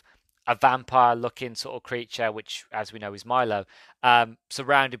of a vampire-looking sort of creature, which, as we know, is Milo,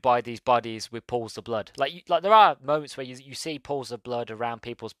 surrounded by these bodies with pools of blood. Like there are moments where you see pools of blood around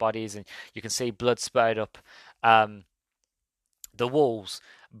people's bodies, and you can see blood spurred up the walls,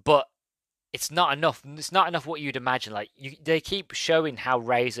 but it's not enough. It's not enough what you'd imagine. Like they keep showing how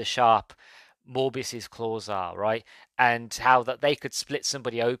razor sharp Morbius's claws are, right, and how that they could split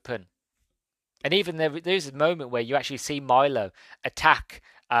somebody open. And even there's a moment where you actually see Milo attack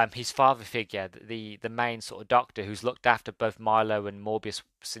his father figure, the main sort of doctor who's looked after both Milo and Morbius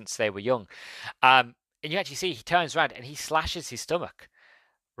since they were young. And you actually see he turns around and he slashes his stomach,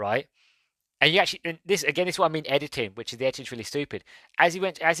 right? And this is what I mean editing, which is the editing's really stupid. As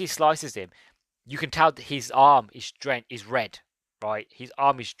he slices him, you can tell that his arm is red, right? His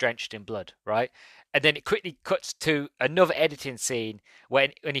arm is drenched in blood, right? And then it quickly cuts to another editing scene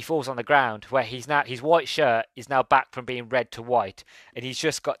when he falls on the ground, where his white shirt is now back from being red to white, and he's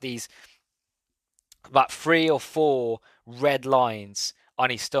just got these about 3 or 4 red lines on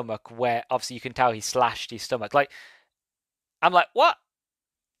his stomach, where obviously you can tell he slashed his stomach. Like, I'm like, what?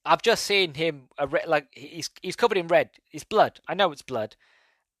 I've just seen him he's covered in red. It's blood. I know it's blood.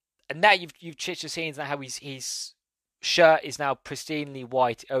 And now you've changed the scenes now how his shirt is now pristinely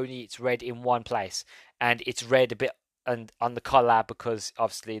white, only it's red in one place, and it's red a bit on the collar because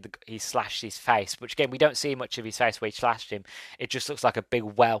obviously he slashed his face, which again we don't see much of his face where he slashed him. It just looks like a big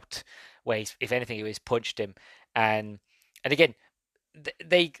welt where if anything he's punched him. And again,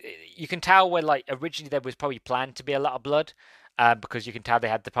 you can tell where like originally there was probably planned to be a lot of blood, because you can tell they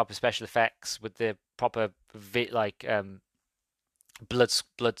had the proper special effects with the proper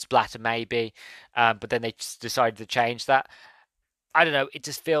blood splatter maybe, but then they just decided to change that. I don't know, it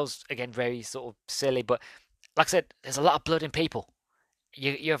just feels again very sort of silly. But like I said, there's a lot of blood in people.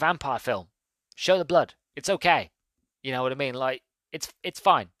 You're a vampire film, show the blood, it's okay, you know what I mean? Like it's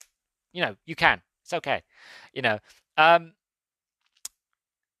fine, you can, it's okay, and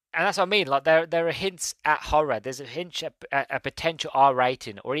that's what I mean. Like there are hints at horror. There's a hint at a potential R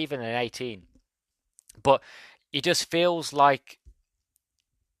rating or even an 18, but it just feels like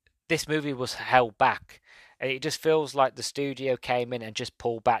this movie was held back. And it just feels like the studio came in and just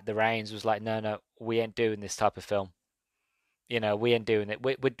pulled back the reins. Was like, no, no, we ain't doing this type of film. We ain't doing it.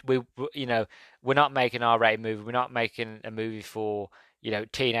 We're not making an R-rated movie. We're not making a movie for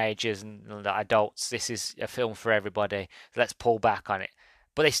teenagers and adults. This is a film for everybody. So let's pull back on it.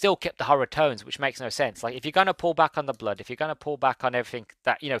 But they still kept the horror tones, which makes no sense. Like if you're gonna pull back on the blood, if you're gonna pull back on everything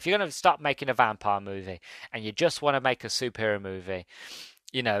that if you're gonna stop making a vampire movie and you just want to make a superhero movie,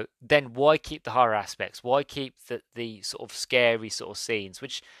 then why keep the horror aspects? Why keep the sort of scary sort of scenes,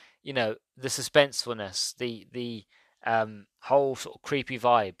 which the suspensefulness, the whole sort of creepy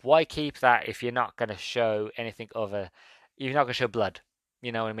vibe. Why keep that if you're not going to show anything other? You're not going to show blood.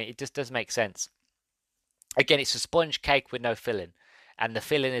 You know what I mean? It just doesn't make sense. Again, it's a sponge cake with no filling, and the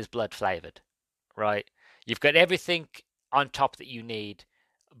filling is blood flavored, right? You've got everything on top that you need,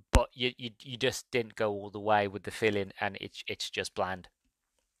 but you just didn't go all the way with the filling, and it's just bland.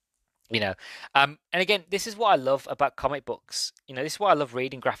 And again, this is what I love about comic books. This is why I love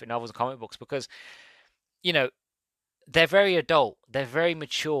reading graphic novels and comic books because you know they're very adult. They're very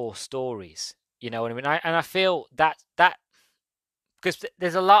mature stories. You know what I mean? I feel that because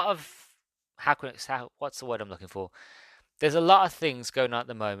there's a lot of what's the word I'm looking for? There's a lot of things going on at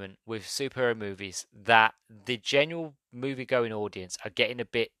the moment with superhero movies that the general movie-going audience are getting a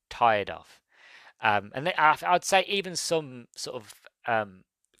bit tired of. I'd say even some sort of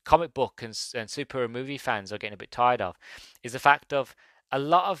comic book and superhero movie fans are getting a bit tired of is the fact of a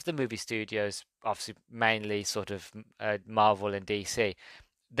lot of the movie studios, obviously mainly sort of Marvel and DC,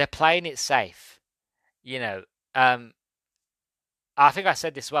 they're playing it safe. You know, I think I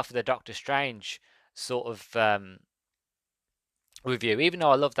said this well for the Doctor Strange sort of review. Even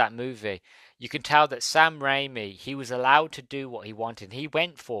though I love that movie, you can tell that Sam Raimi, he was allowed to do what he wanted. He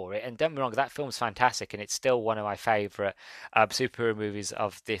went for it, and don't get me wrong, that film's fantastic, and it's still one of my favourite superhero movies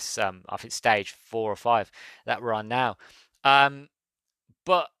of this of its stage 4 or 5 that we're on now.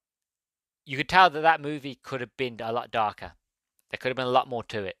 But you could tell that that movie could have been a lot darker. There could have been a lot more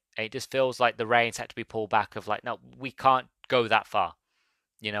to it. And it just feels like the reins had to be pulled back of like, no, we can't go that far.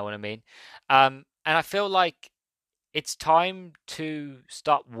 You know what I mean? And I feel like it's time to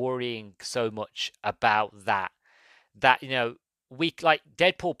stop worrying so much about that. That we like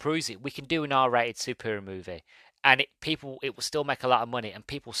Deadpool proves it. We can do an R-rated superhero movie, and it will still make a lot of money, and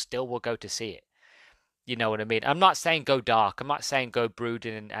people still will go to see it. You know what I mean? I'm not saying go dark. I'm not saying go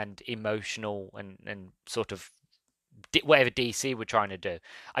brooding and emotional and sort of whatever DC were trying to do.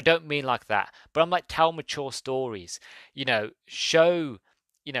 I don't mean like that. But I'm like, tell mature stories. Show.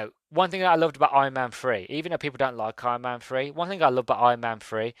 One thing that I loved about Iron Man 3, even though people don't like Iron Man 3, one thing I love about Iron Man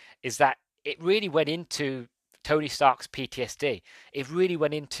 3 is that it really went into Tony Stark's PTSD. It really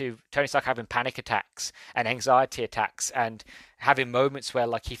went into Tony Stark having panic attacks and anxiety attacks and having moments where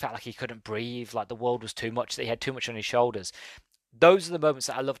like he felt like he couldn't breathe, like the world was too much, that he had too much on his shoulders. Those are the moments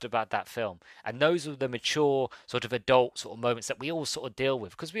that I loved about that film. And those are the mature, sort of adult sort of moments that we all sort of deal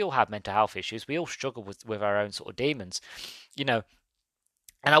with because we all have mental health issues. We all struggle with our own sort of demons, you know.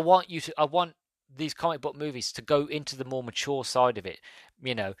 And I want these comic book movies to go into the more mature side of it,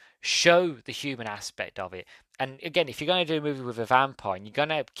 show the human aspect of it. And again, if you're going to do a movie with a vampire and you're going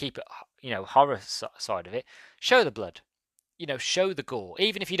to keep it, horror side of it, show the blood, show the gore.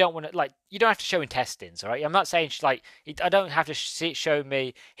 Even if you don't want to, like, you don't have to show intestines, all right? I'm not saying, like, I don't have to show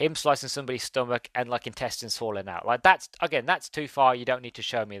me him slicing somebody's stomach and, like, intestines falling out. Like, that's too far. You don't need to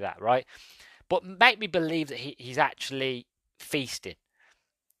show me that, right? But make me believe that he's actually feasting.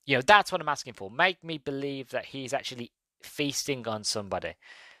 That's what I'm asking for. Make me believe that he's actually feasting on somebody.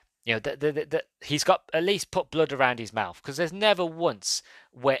 That he's got at least put blood around his mouth. Because there's never once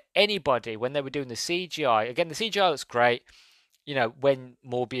where anybody, when they were doing the CGI, again, the CGI looks great. When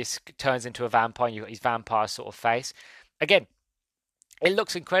Morbius turns into a vampire, and you've got his vampire sort of face. Again, it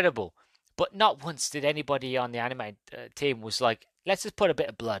looks incredible. But not once did anybody on the anime team was like, let's just put a bit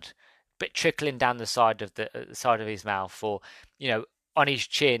of blood, a bit trickling down the side of the side of his mouth, or on his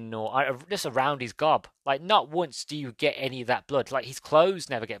chin or just around his gob. Like, not once do you get any of that blood. Like, his clothes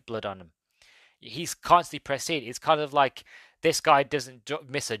never get blood on him. He's constantly pressured. It's kind of like this guy doesn't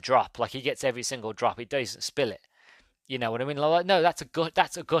miss a drop. Like, he gets every single drop. He doesn't spill it. You know what I mean? Like, no, that's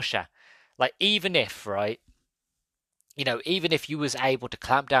a gusher. Like, even if, right, even if you was able to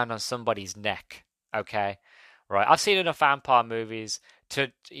clamp down on somebody's neck, okay, right? I've seen enough vampire movies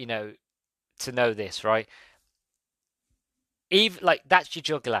to know this, right? Even like that's your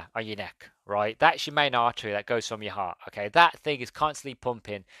jugular on your neck, right? That's your main artery that goes from your heart. Okay, that thing is constantly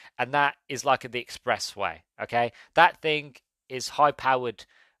pumping, and that is like the expressway. Okay, that thing is high powered,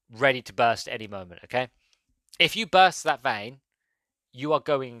 ready to burst at any moment. Okay, if you burst that vein, you are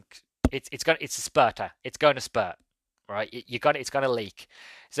going. It's a spurter. It's going to spurt, right? It's going to leak.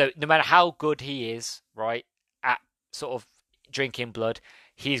 So no matter how good he is, right, at sort of drinking blood,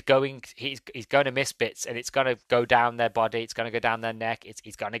 he's going to miss bits, and it's going to go down their body. It's going to go down their neck.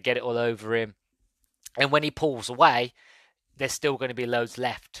 He's going to get it all over him. And when he pulls away, there's still going to be loads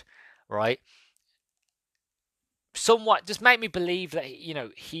left, right? Somewhat, just make me believe that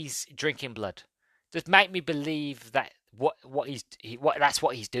he's drinking blood. Just make me believe that that's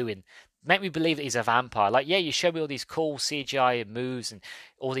what he's doing. Make me believe that he's a vampire. Like, yeah, you show me all these cool CGI moves and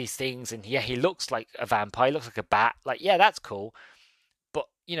all these things, and yeah, he looks like a vampire. He looks like a bat. Like, yeah, that's cool. But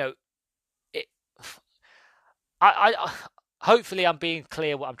it. I hopefully I'm being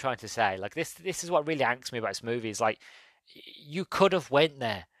clear what I'm trying to say. Like, this is what really angsts me about this movie. Is like, you could have went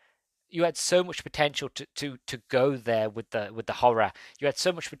there. You had so much potential to go there with the horror. You had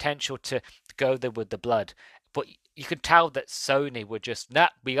so much potential to go there with the blood, but you could tell that Sony were just, nah,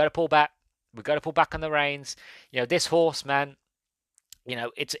 we got to pull back. We got to pull back on the reins. This horse, man.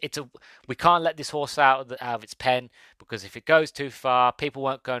 We can't let this horse out of its pen, because if it goes too far, people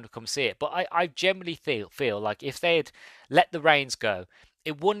weren't going to come see it. But I generally feel like if they had let the reins go,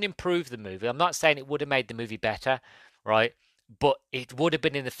 it wouldn't improve the movie. I'm not saying it would have made the movie better, right? But it would have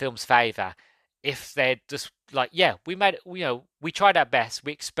been in the film's favor if they'd just like, yeah, we made it, we tried our best.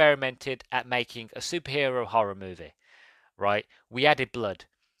 We experimented at making a superhero horror movie, right? We added blood,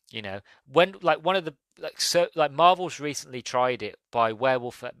 when like one of the like Marvel's recently tried it by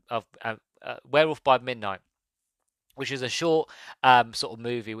Werewolf by Midnight, which is a short sort of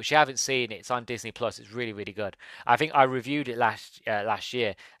movie which you haven't seen. It's on Disney Plus. It's really, really good. I think I reviewed it last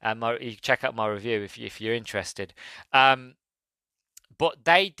year. You can check out my review if you're interested. But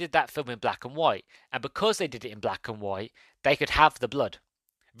they did that film in black and white, and because they did it in black and white, they could have the blood.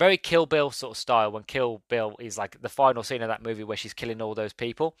 Very Kill Bill sort of style, when Kill Bill is like the final scene of that movie where she's killing all those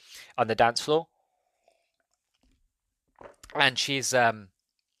people on the dance floor, and she's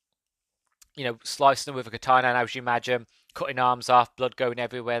slicing them with a katana, and as you imagine, cutting arms off, blood going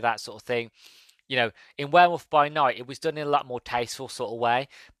everywhere, that sort of thing. In Werewolf by Night, it was done in a lot more tasteful sort of way,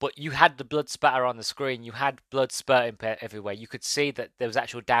 but you had the blood spatter on the screen, you had blood spurting everywhere, you could see that there was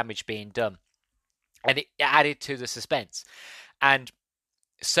actual damage being done, and it added to the suspense. And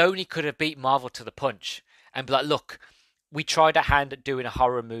Sony could have beat Marvel to the punch and be like, look, we tried our hand at doing a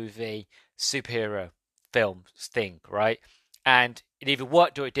horror movie, superhero film thing, right? And it either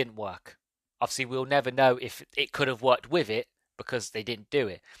worked or it didn't work. Obviously, we'll never know if it could have worked with it because they didn't do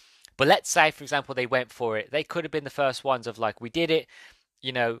it. But let's say, for example, they went for it. They could have been the first ones of like, we did it,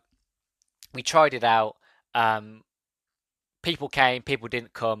 we tried it out. People came, people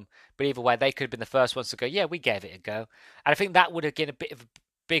didn't come. But either way, they could have been the first ones to go, yeah, we gave it a go. And I think that would have been a bit of a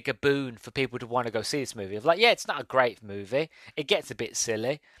bigger boon for people to want to go see this movie. Of like, yeah, it's not a great movie. It gets a bit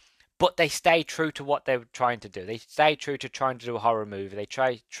silly. But they stay true to what they were trying to do. They stay true to trying to do a horror movie. They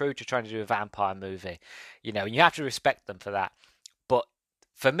try true to trying to do a vampire movie. And you have to respect them for that. But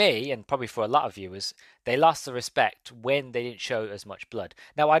for me, and probably for a lot of viewers, they lost the respect when they didn't show as much blood.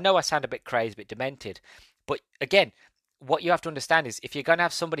 Now, I know I sound a bit crazy, a bit demented, but again, what you have to understand is if you're going to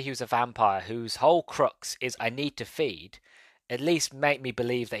have somebody who's a vampire, whose whole crux is, I need to feed, at least make me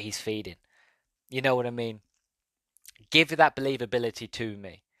believe that he's feeding. You know what I mean? Give that believability to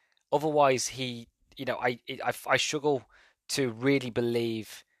me. Otherwise, I struggle to really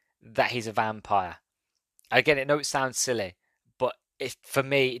believe that he's a vampire. Again, I know it sounds silly, but for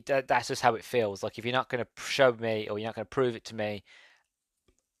me, that's just how it feels. Like, if you're not going to show me, or you're not going to prove it to me,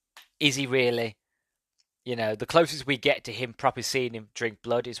 is he really? The closest we get to him properly seeing him drink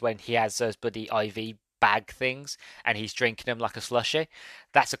blood is when he has those bloody IV bag things and he's drinking them like a slushy.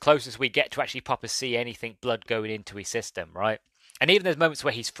 That's the closest we get to actually properly see anything blood going into his system, right? And even there's moments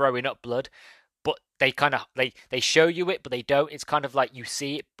where he's throwing up blood, but they kind of they show you it, but they don't. It's kind of like you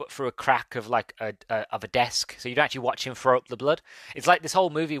see it, but through a crack of like a desk, so you don't actually watch him throw up the blood. It's like this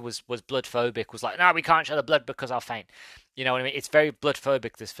whole movie was blood phobic. Was like, no, we can't show the blood because I'll faint. You know what I mean? It's very blood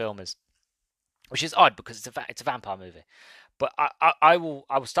phobic. This film is, which is odd because it's a vampire movie. But I will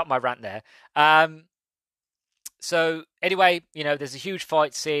stop my rant there. So anyway, there's a huge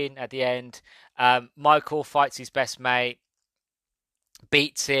fight scene at the end. Michael fights his best mate,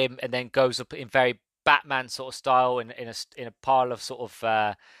 beats him, and then goes up in very Batman sort of style in a pile of sort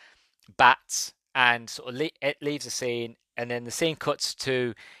of bats, and sort of leaves the scene. And then the scene cuts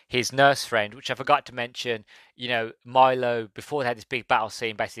to his nurse friend, which I forgot to mention. Milo, before they had this big battle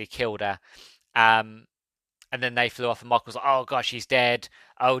scene, basically killed her. And then they flew off, and Michael's like, oh gosh, he's dead.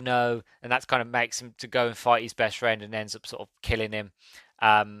 Oh no. And that kind of makes him to go and fight his best friend, and ends up sort of killing him.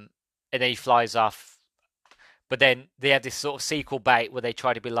 And then he flies off. But then they have this sort of sequel bait where they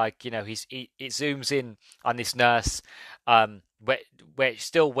try to be like, you know, it zooms in on this nurse, where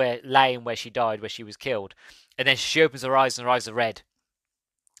laying where she died, where she was killed, and then she opens her eyes and her eyes are red,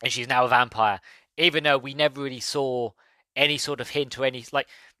 and she's now a vampire. Even though we never really saw any sort of hint or any like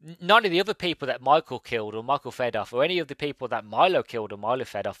none of the other people that Michael killed or Michael fed off, or any of the people that Milo killed or Milo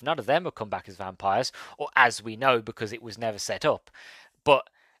fed off, none of them have come back as vampires, or as we know, because it was never set up. But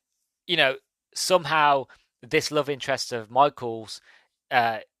you know, somehow this love interest of Michael's,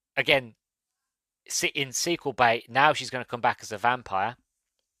 again, in sequel bait, now she's going to come back as a vampire.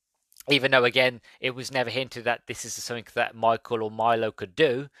 Even though, again, it was never hinted that this is something that Michael or Milo could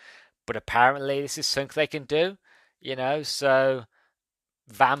do, but apparently this is something they can do, you know. So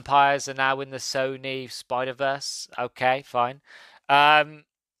vampires are now in the Sony Spider-Verse. Okay, fine.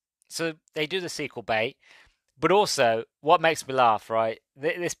 So they do the sequel bait. But also, what makes me laugh, right?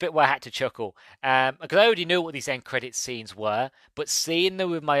 This bit where I had to chuckle, because I already knew what these end credit scenes were, but seeing them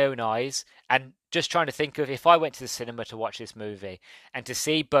with my own eyes and just trying to think of if I went to the cinema to watch this movie and to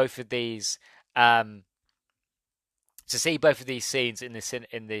see both of these, scenes in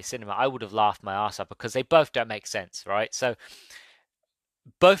the cinema, I would have laughed my ass off because they both don't make sense, right? So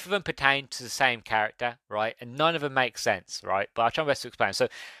both of them pertain to the same character, right? And none of them make sense, right? But I'll try my best to explain. So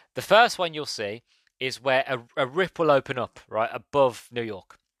the first one you'll see is where a rip will open up, right, above New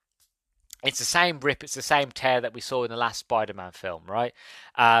York. It's the same rip, it's the same tear that we saw in the last Spider-Man film, right?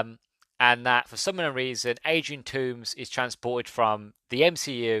 And that, for some unknown reason, Adrian Toomes is transported from the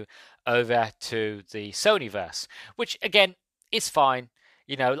MCU over to the Sonyverse, which, again, is fine.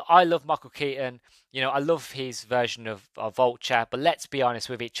 You know, I love Michael Keaton. You know, I love his version of Vulture, but let's be honest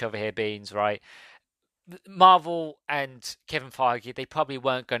with each other here, Beans, right? Marvel and Kevin Feige, they probably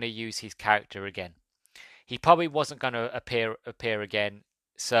weren't going to use his character again. He probably wasn't going to appear again.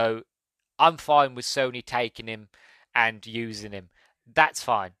 So I'm fine with Sony taking him and using him. That's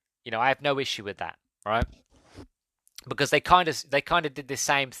fine. You know, I have no issue with that, right? Because they kind of did the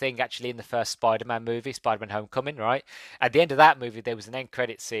same thing actually in the first Spider-Man movie, Spider-Man Homecoming, right? At the end of that movie, there was an end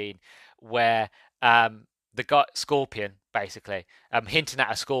credit scene where the guy Scorpion, basically, hinting at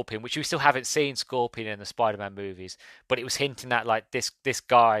a Scorpion, which we still haven't seen Scorpion in the Spider-Man movies, but it was hinting at like this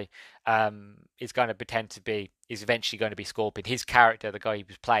guy is going to is eventually going to be Scorpion. His character, the guy he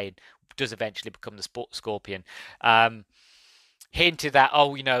was playing, does eventually become the Scorpion. Hinted that,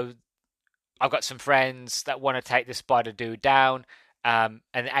 oh, you know, I've got some friends that want to take this spider dude down. And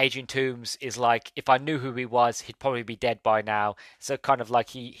Adrian Toomes is like, if I knew who he was, he'd probably be dead by now. So kind of like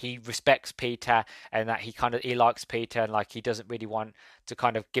he respects Peter, and that he likes Peter, and like he doesn't really want to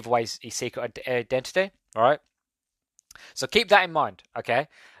kind of give away his secret identity. All right. So keep that in mind. Okay.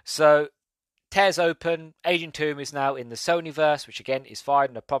 So tears open. Adrian Toomes is now in the Sonyverse, which again is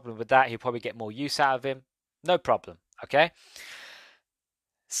fine. No problem with that. He'll probably get more use out of him. No problem. Okay.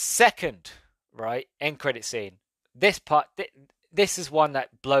 Second, right, end credit scene. This part. This is one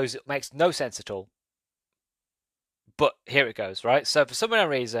that blows. It makes no sense at all. But here it goes, right? So for some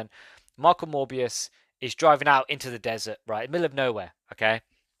reason, Michael Morbius is driving out into the desert, right, in the middle of nowhere. Okay,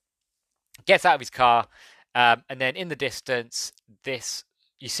 gets out of his car, and then in the distance,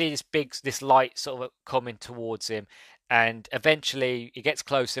 you see this light sort of coming towards him, and eventually it gets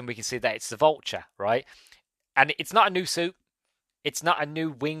close, and we can see that it's the Vulture, right? And it's not a new suit. It's not a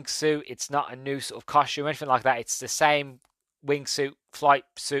new wingsuit. It's not a new sort of costume or anything like that. It's the same wingsuit, flight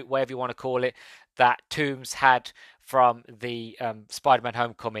suit, whatever you want to call it, that Toomes had from the Spider-Man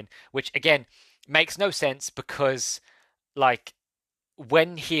Homecoming, which again makes no sense because, like,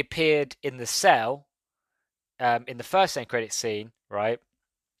 when he appeared in the cell, in the first end credit scene, right,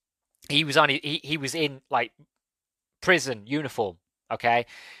 he was in like prison uniform. Okay,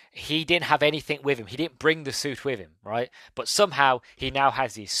 he didn't have anything with him. He didn't bring the suit with him, right? But somehow he now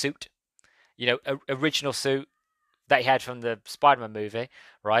has his suit, you know, original suit that he had from the Spider-Man movie,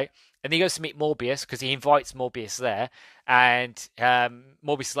 right? And he goes to meet Morbius because he invites Morbius there, and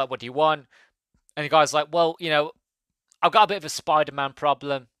Morbius is like, "What do you want?" And the guy's like, "Well, you know, I've got a bit of a Spider-Man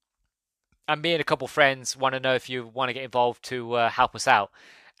problem, and me and a couple friends want to know if you want to get involved to help us out."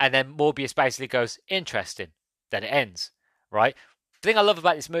 And then Morbius basically goes, "Interesting." Then it ends, right? The thing I love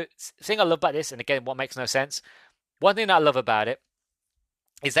about this, and again, what makes no sense, one thing that I love about it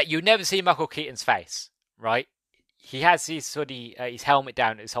is that you never see Michael Keaton's face, right? He has his his helmet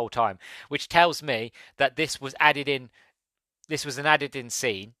down this whole time, which tells me that this was added in. This was an added-in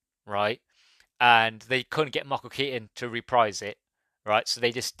scene, right? And they couldn't get Michael Keaton to reprise it, right? So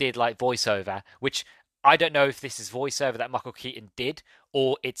they just did like voiceover, which I don't know if this is voiceover that Michael Keaton did,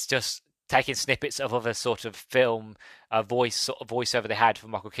 or it's just taking snippets of other sort of film voiceover they had for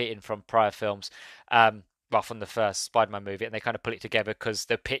Michael Keaton from prior films. well, from the first Spider-Man movie, and they kind of put it together because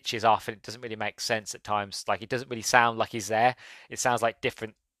the pitch is off and it doesn't really make sense at times. Like, it doesn't really sound like he's there. It sounds like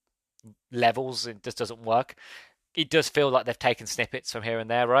different levels. It just doesn't work. It does feel like they've taken snippets from here and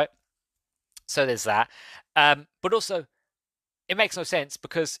there, right? So there's that. But also, it makes no sense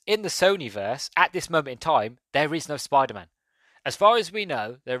because in the Sonyverse, at this moment in time, there is no Spider-Man. As far as we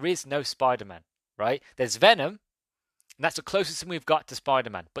know, there is no Spider-Man, right? There's Venom, and that's the closest thing we've got to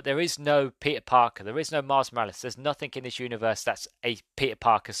Spider-Man. But there is no Peter Parker. There is no Miles Morales. There's nothing in this universe that's a Peter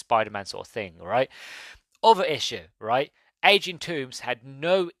Parker Spider-Man sort of thing, right? Other issue, right? Agent Toombs had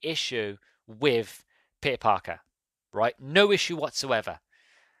no issue with Peter Parker, right? No issue whatsoever.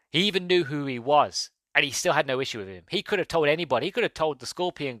 He even knew who he was, and he still had no issue with him. He could have told anybody. He could have told the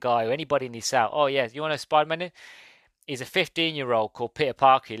Scorpion guy or anybody in his cell, oh, yeah, you want to know Spider-Man? He's a 15-year-old called Peter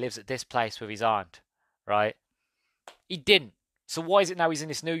Parker. He lives at this place with his aunt, right? He didn't. So why is it now he's in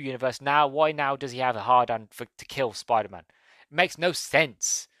this new universe now? Why now does he have a hard-on to kill Spider-Man? It makes no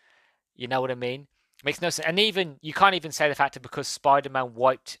sense. You know what I mean? It makes no sense. And even, you can't even say the fact that because Spider-Man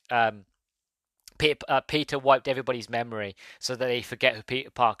wiped... Peter wiped everybody's memory so that they forget who Peter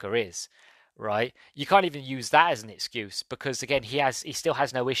Parker is, right? You can't even use that as an excuse because, again, he still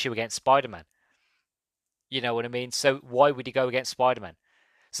has no issue against Spider-Man. You know what I mean? So why would he go against Spider-Man?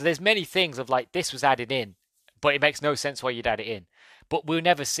 So there's many things of like, this was added in, but it makes no sense why you'd add it in. But we'll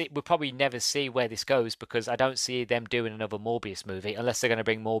probably never see where this goes because I don't see them doing another Morbius movie unless they're going to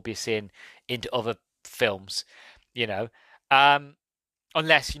bring Morbius into other films, you know.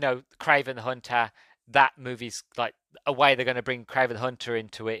 Unless, Kraven the Hunter, that movie's like a way they're going to bring Kraven the Hunter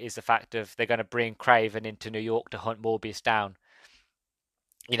into it is the fact of they're going to bring Kraven into New York to hunt Morbius down.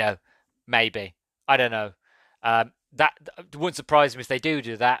 Maybe. I don't know. That wouldn't surprise me if they do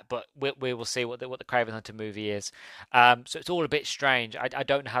that, but we will see what the Kraven Hunter movie is. So it's all a bit strange. I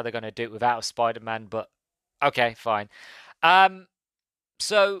don't know how they're going to do it without a Spider-Man, but okay, fine.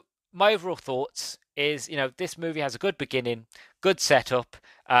 So my overall thoughts is, this movie has a good beginning, good setup,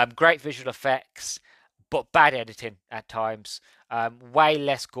 great visual effects, but bad editing at times. Way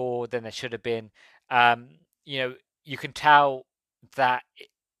less gore than there should have been. You can tell that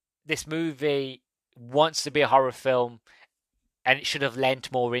this movie wants to be a horror film, and it should have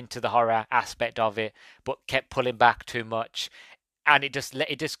lent more into the horror aspect of it, but kept pulling back too much, and it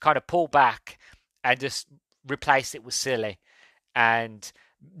just kind of pulled back and just replaced it with silly and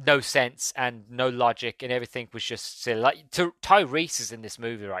no sense and no logic, and everything was just silly. Like Tyrese is in this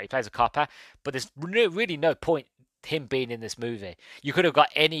movie, right? He plays a copper, but there's really no point him being in this movie. You could have got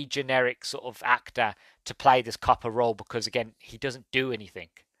any generic sort of actor to play this copper role because, again, he doesn't do anything,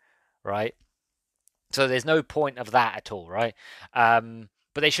 right? So there's no point of that at all, right?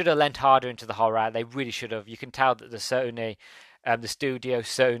 But they should have lent harder into the horror. They really should have. You can tell that the studio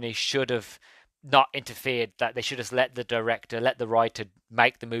Sony should have not interfered. That they should have let the director, let the writer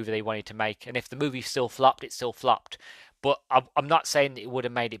make the movie they wanted to make. And if the movie still flopped, it still flopped. But I'm not saying that it would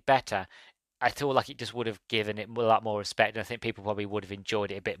have made it better. I feel like it just would have given it a lot more respect, and I think people probably would have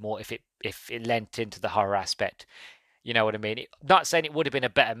enjoyed it a bit more if it lent into the horror aspect. You know what I mean? Not saying it would have been a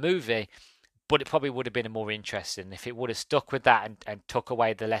better movie, but it probably would have been more interesting if it would have stuck with that and took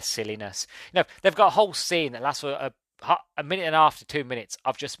away the less silliness. They've got a whole scene that lasts for a minute and a half to 2 minutes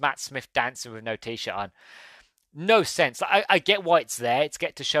of just Matt Smith dancing with no t-shirt on. No sense. I get why it's there. It's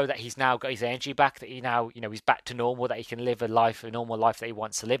get to show that he's now got his energy back, that he now, he's back to normal, that he can live a normal life that he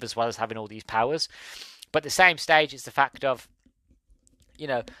wants to live, as well as having all these powers. But at the same stage, it's the fact of,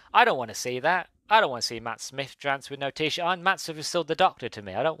 I don't want to see that. I don't want to see Matt Smith dance with no t-shirt on. Matt Smith is still the Doctor to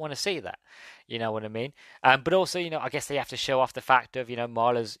me. I don't want to see that. You know what I mean? But also, I guess they have to show off the fact of,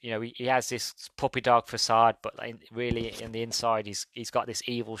 Marla's, he has this puppy dog facade, but really in the inside, he's got this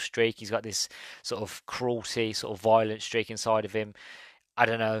evil streak. He's got this sort of cruelty, sort of violent streak inside of him. I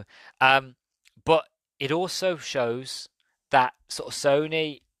don't know. But it also shows that sort of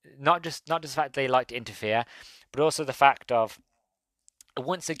Sony, not just the fact they like to interfere, but also the fact of,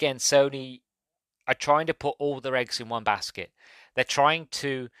 once again, Sony are trying to put all their eggs in one basket. They're trying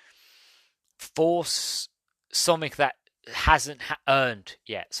to force something that hasn't earned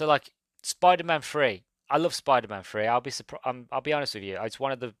yet. So, like Spider-Man 3, I love Spider-Man 3. I'll be honest with you. It's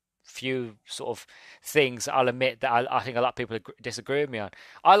one of the few sort of things I'll admit that I think a lot of people disagree with me on.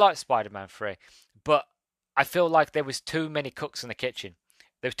 I like Spider-Man 3, but I feel like there was too many cooks in the kitchen.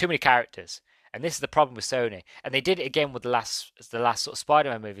 There was too many characters. And this is the problem with Sony. And they did it again with the last sort of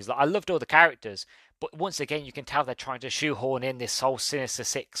Spider-Man movies. Like, I loved all the characters, but once again, you can tell they're trying to shoehorn in this whole Sinister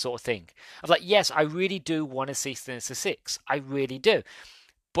Six sort of thing. Of like, yes, I really do want to see Sinister Six. I really do.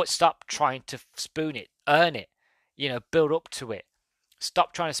 But stop trying to spoon it, earn it, build up to it.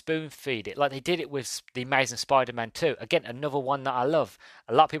 Stop trying to spoon feed it like they did it with the Amazing Spider-Man 2. Again, another one that I love.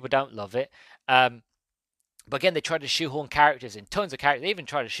 A lot of people don't love it. But again, they tried to shoehorn characters in, tons of characters. They even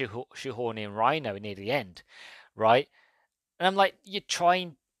tried to shoehorn in Rhino near the end, right? And I'm like, you're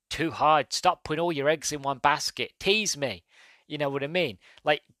trying too hard. Stop putting all your eggs in one basket. Tease me. You know what I mean?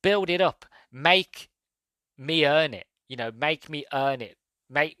 Like, build it up. Make me earn it. Make me earn it.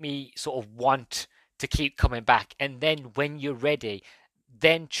 Make me sort of want to keep coming back. And then when you're ready,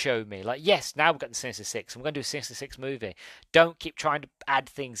 then show me. Like, yes, now we've got the Sinister Six. I'm going to do a Sinister Six movie. Don't keep trying to add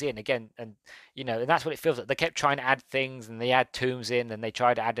things in again. And that's what it feels like. They kept trying to add things, and they add Tombs in, and they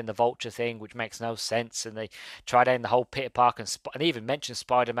tried to add in the Vulture thing, which makes no sense. And they tried to end the whole Peter Parker and even mention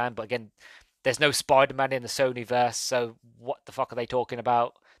Spider-Man. But again, there's no Spider-Man in the Sonyverse, so what the fuck are they talking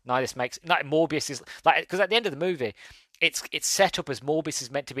about? This makes like Morbius is like, because at the end of the movie, it's set up as Morbius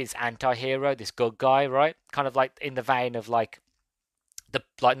is meant to be this anti-hero, this good guy, right? Kind of like in the vein of like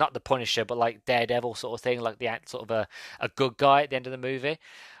not the Punisher, but like Daredevil sort of thing, like the sort of a good guy at the end of the movie,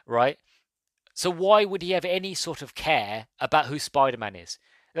 right? So why would he have any sort of care about who Spider-Man is?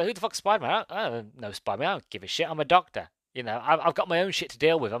 Like, who the fuck's Spider-Man? I don't know Spider-Man. I don't give a shit. I'm a doctor. I've got my own shit to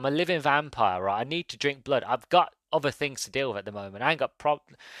deal with. I'm a living vampire, right? I need to drink blood. I've got other things to deal with at the moment.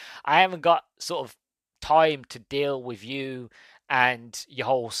 I haven't got sort of time to deal with you and your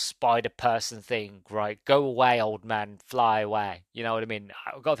whole spider person thing, right? Go away, old man, fly away. You know what I mean?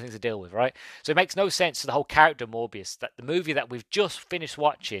 I've got things to deal with, right? So it makes no sense to the whole character Morbius, that the movie that we've just finished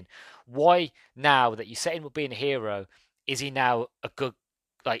watching, why now that you set him up being a hero, is he now a good,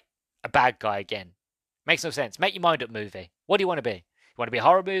 like, a bad guy again? Makes no sense. Make your mind up, movie. What do you want to be? You want to be a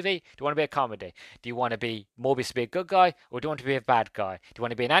horror movie? Do you want to be a comedy? Do you want to be Morbius to be a good guy, or do you want to be a bad guy? Do you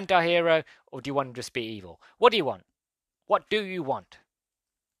want to be an anti-hero, or do you want to just be evil? What do you want? What do you want?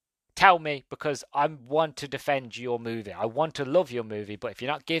 Tell me, because I want to defend your movie. I want to love your movie, but if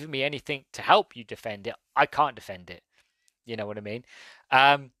you're not giving me anything to help you defend it, I can't defend it. You know what I mean?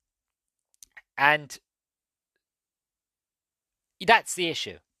 And that's the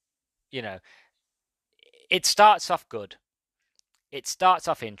issue. You know, it starts off good. It starts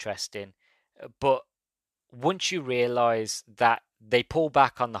off interesting, but once you realize that they pull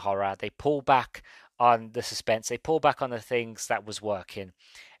back on the horror, they pull back on the suspense, they pull back on the things that was working,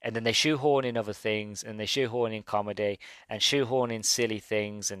 and then they shoehorn in other things, and they shoehorn in comedy, and shoehorn in silly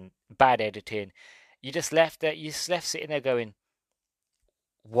things and bad editing. You just left there. You just left sitting there going,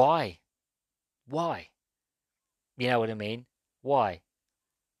 "Why? Why?" You know what I mean? Why?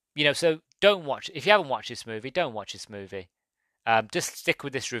 So don't watch. If you haven't watched this movie, don't watch this movie. Just stick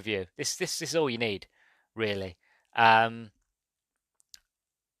with this review. This is all you need, really. Um,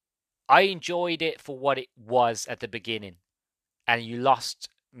 I enjoyed it for what it was at the beginning, and you lost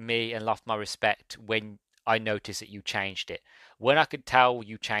me and lost my respect when I noticed that you changed it. When I could tell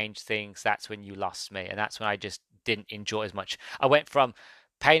you changed things, that's when you lost me, and that's when I just didn't enjoy as much. I went from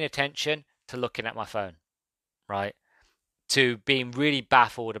paying attention to looking at my phone, right? To being really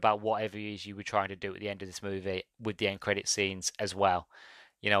baffled about whatever it is you were trying to do at the end of this movie with the end credit scenes as well.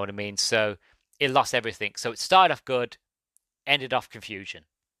 You know what I mean? So it lost everything. So it started off good, ended off confusion,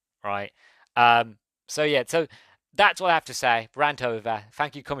 right? So yeah, so that's all I have to say. Rant over.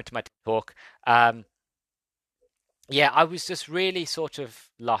 Thank you for coming to my talk. Um, yeah, I was just really sort of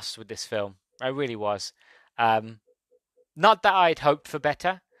lost with this film. I really was. Um, Not that I'd hoped for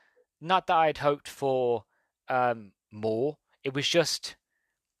better, not that I'd hoped for more. It was just,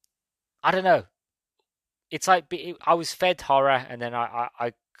 I don't know. It's like I was fed horror, and then I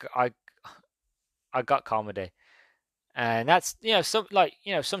I got comedy, and that's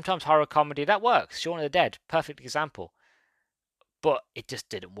sometimes horror comedy that works. Shaun of the Dead, perfect example, but it just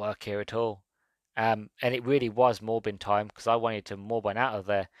didn't work here at all. And it really was Morbin time because I wanted to Morbin out of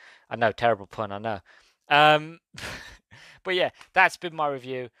there. I know, terrible pun, I know. Um, but yeah, that's been my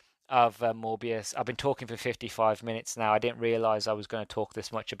review of Morbius. I've been talking for 55 minutes now. I didn't realize I was going to talk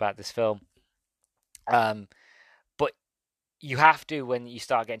this much about this film. Um, but you have to when you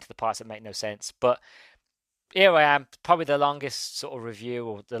start getting to the parts that make no sense. But here I am, probably the longest sort of review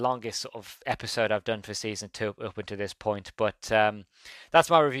or the longest sort of episode I've done for season 2 up until this point. But that's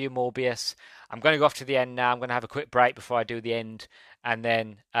my review, Morbius. I'm going to go off to the end now. I'm going to have a quick break before I do the end, and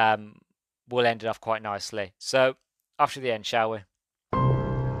then we'll end it off quite nicely. So, off to the end, shall we?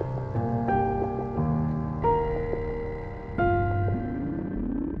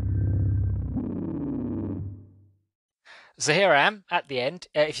 So here I am at the end.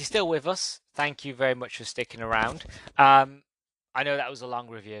 If you're still with us, thank you very much for sticking around. I know that was a long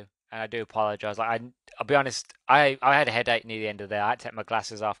review, and I do apologise. I'll be honest, I had a headache near the end of there. I had to take my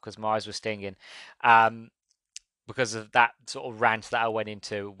glasses off because my eyes were stinging. Um, because of that sort of rant that I went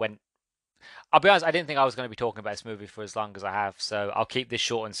into. When I'll be honest, I didn't think I was going to be talking about this movie for as long as I have, so I'll keep this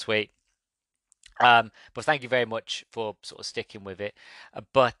short and sweet. But thank you very much for sort of sticking with it.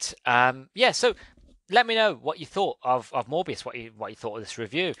 Yeah, so let me know what you thought of Morbius, what you thought of this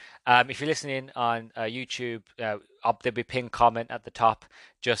review. If you're listening on YouTube, there'll be a pinned comment at the top.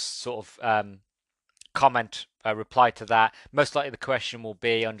 Just sort of comment, reply to that. Most likely the question will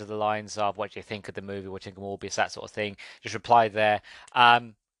be under the lines of what do you think of the movie, what do you think of Morbius, that sort of thing. Just reply there.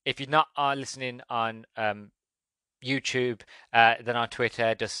 If you're not listening on YouTube, then on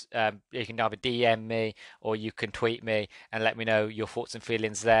Twitter, just you can either DM me or you can tweet me and let me know your thoughts and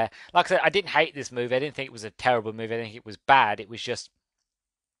feelings there. Like I said, I didn't hate this movie. I didn't think it was a terrible movie. I didn't think it was bad. It was just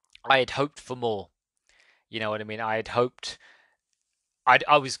I had hoped for more. You know what I mean? I had hoped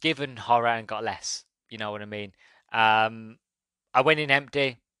I was given horror and got less. You know what I mean? I went in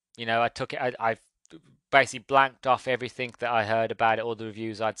empty. You know, I took it. I basically blanked off everything that I heard about it, all the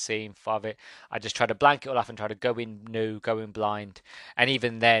reviews I'd seen of it. I just tried to blank it all off and try to go in new, go in blind. And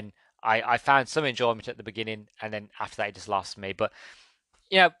even then, I found some enjoyment at the beginning, and then after that, it just lost me. But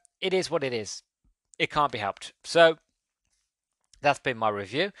you know, it is what it is. It can't be helped. So that's been my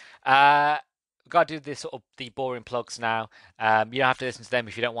review. Got to do this sort of the boring plugs now. You don't have to listen to them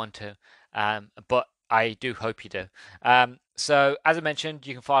if you don't want to, but I do hope you do. So as I mentioned,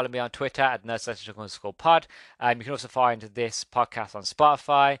 you can follow me on Twitter at Nerdstalgic_pod. You can also find this podcast on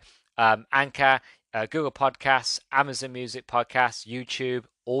Spotify, Anchor, Google Podcasts, Amazon Music Podcasts, YouTube,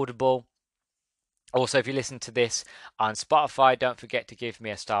 Audible. Also, if you listen to this on Spotify, don't forget to give me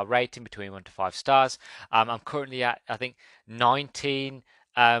a star rating between 1 to 5 stars. I'm currently at, I think, 19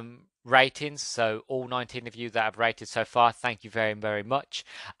 ratings. So all 19 of you that have rated so far, thank you very, very much.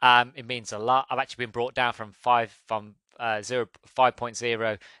 It means a lot. I've actually been brought down from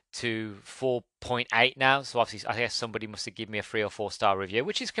 5.0 to 4.8 now. So obviously, I guess somebody must have given me a 3 or 4 star review,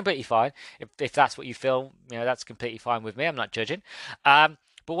 which is completely fine. If that's what you feel, you know, that's completely fine with me. I'm not judging.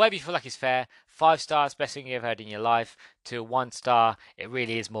 But whatever you feel like is fair, 5 stars, best thing you've heard in your life, to 1 star, it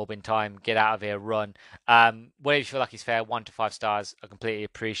really is Morbin time, get out of here, run. Whatever you feel like is fair, 1 to 5 stars, I completely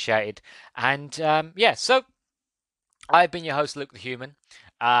appreciated. And yeah, so I've been your host, Luke the Human.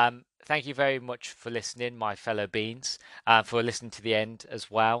 Thank you very much for listening, my fellow beans, for listening to the end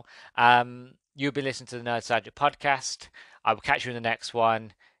as well. You've been listening to the Nerdstalgic podcast. I will catch you in the next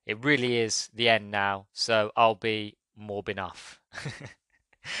one. It really is the end now, so I'll be morbing off.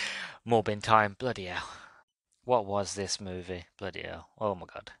 Morbin time, bloody hell. What was this movie? Bloody hell. Oh my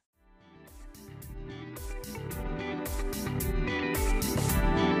god.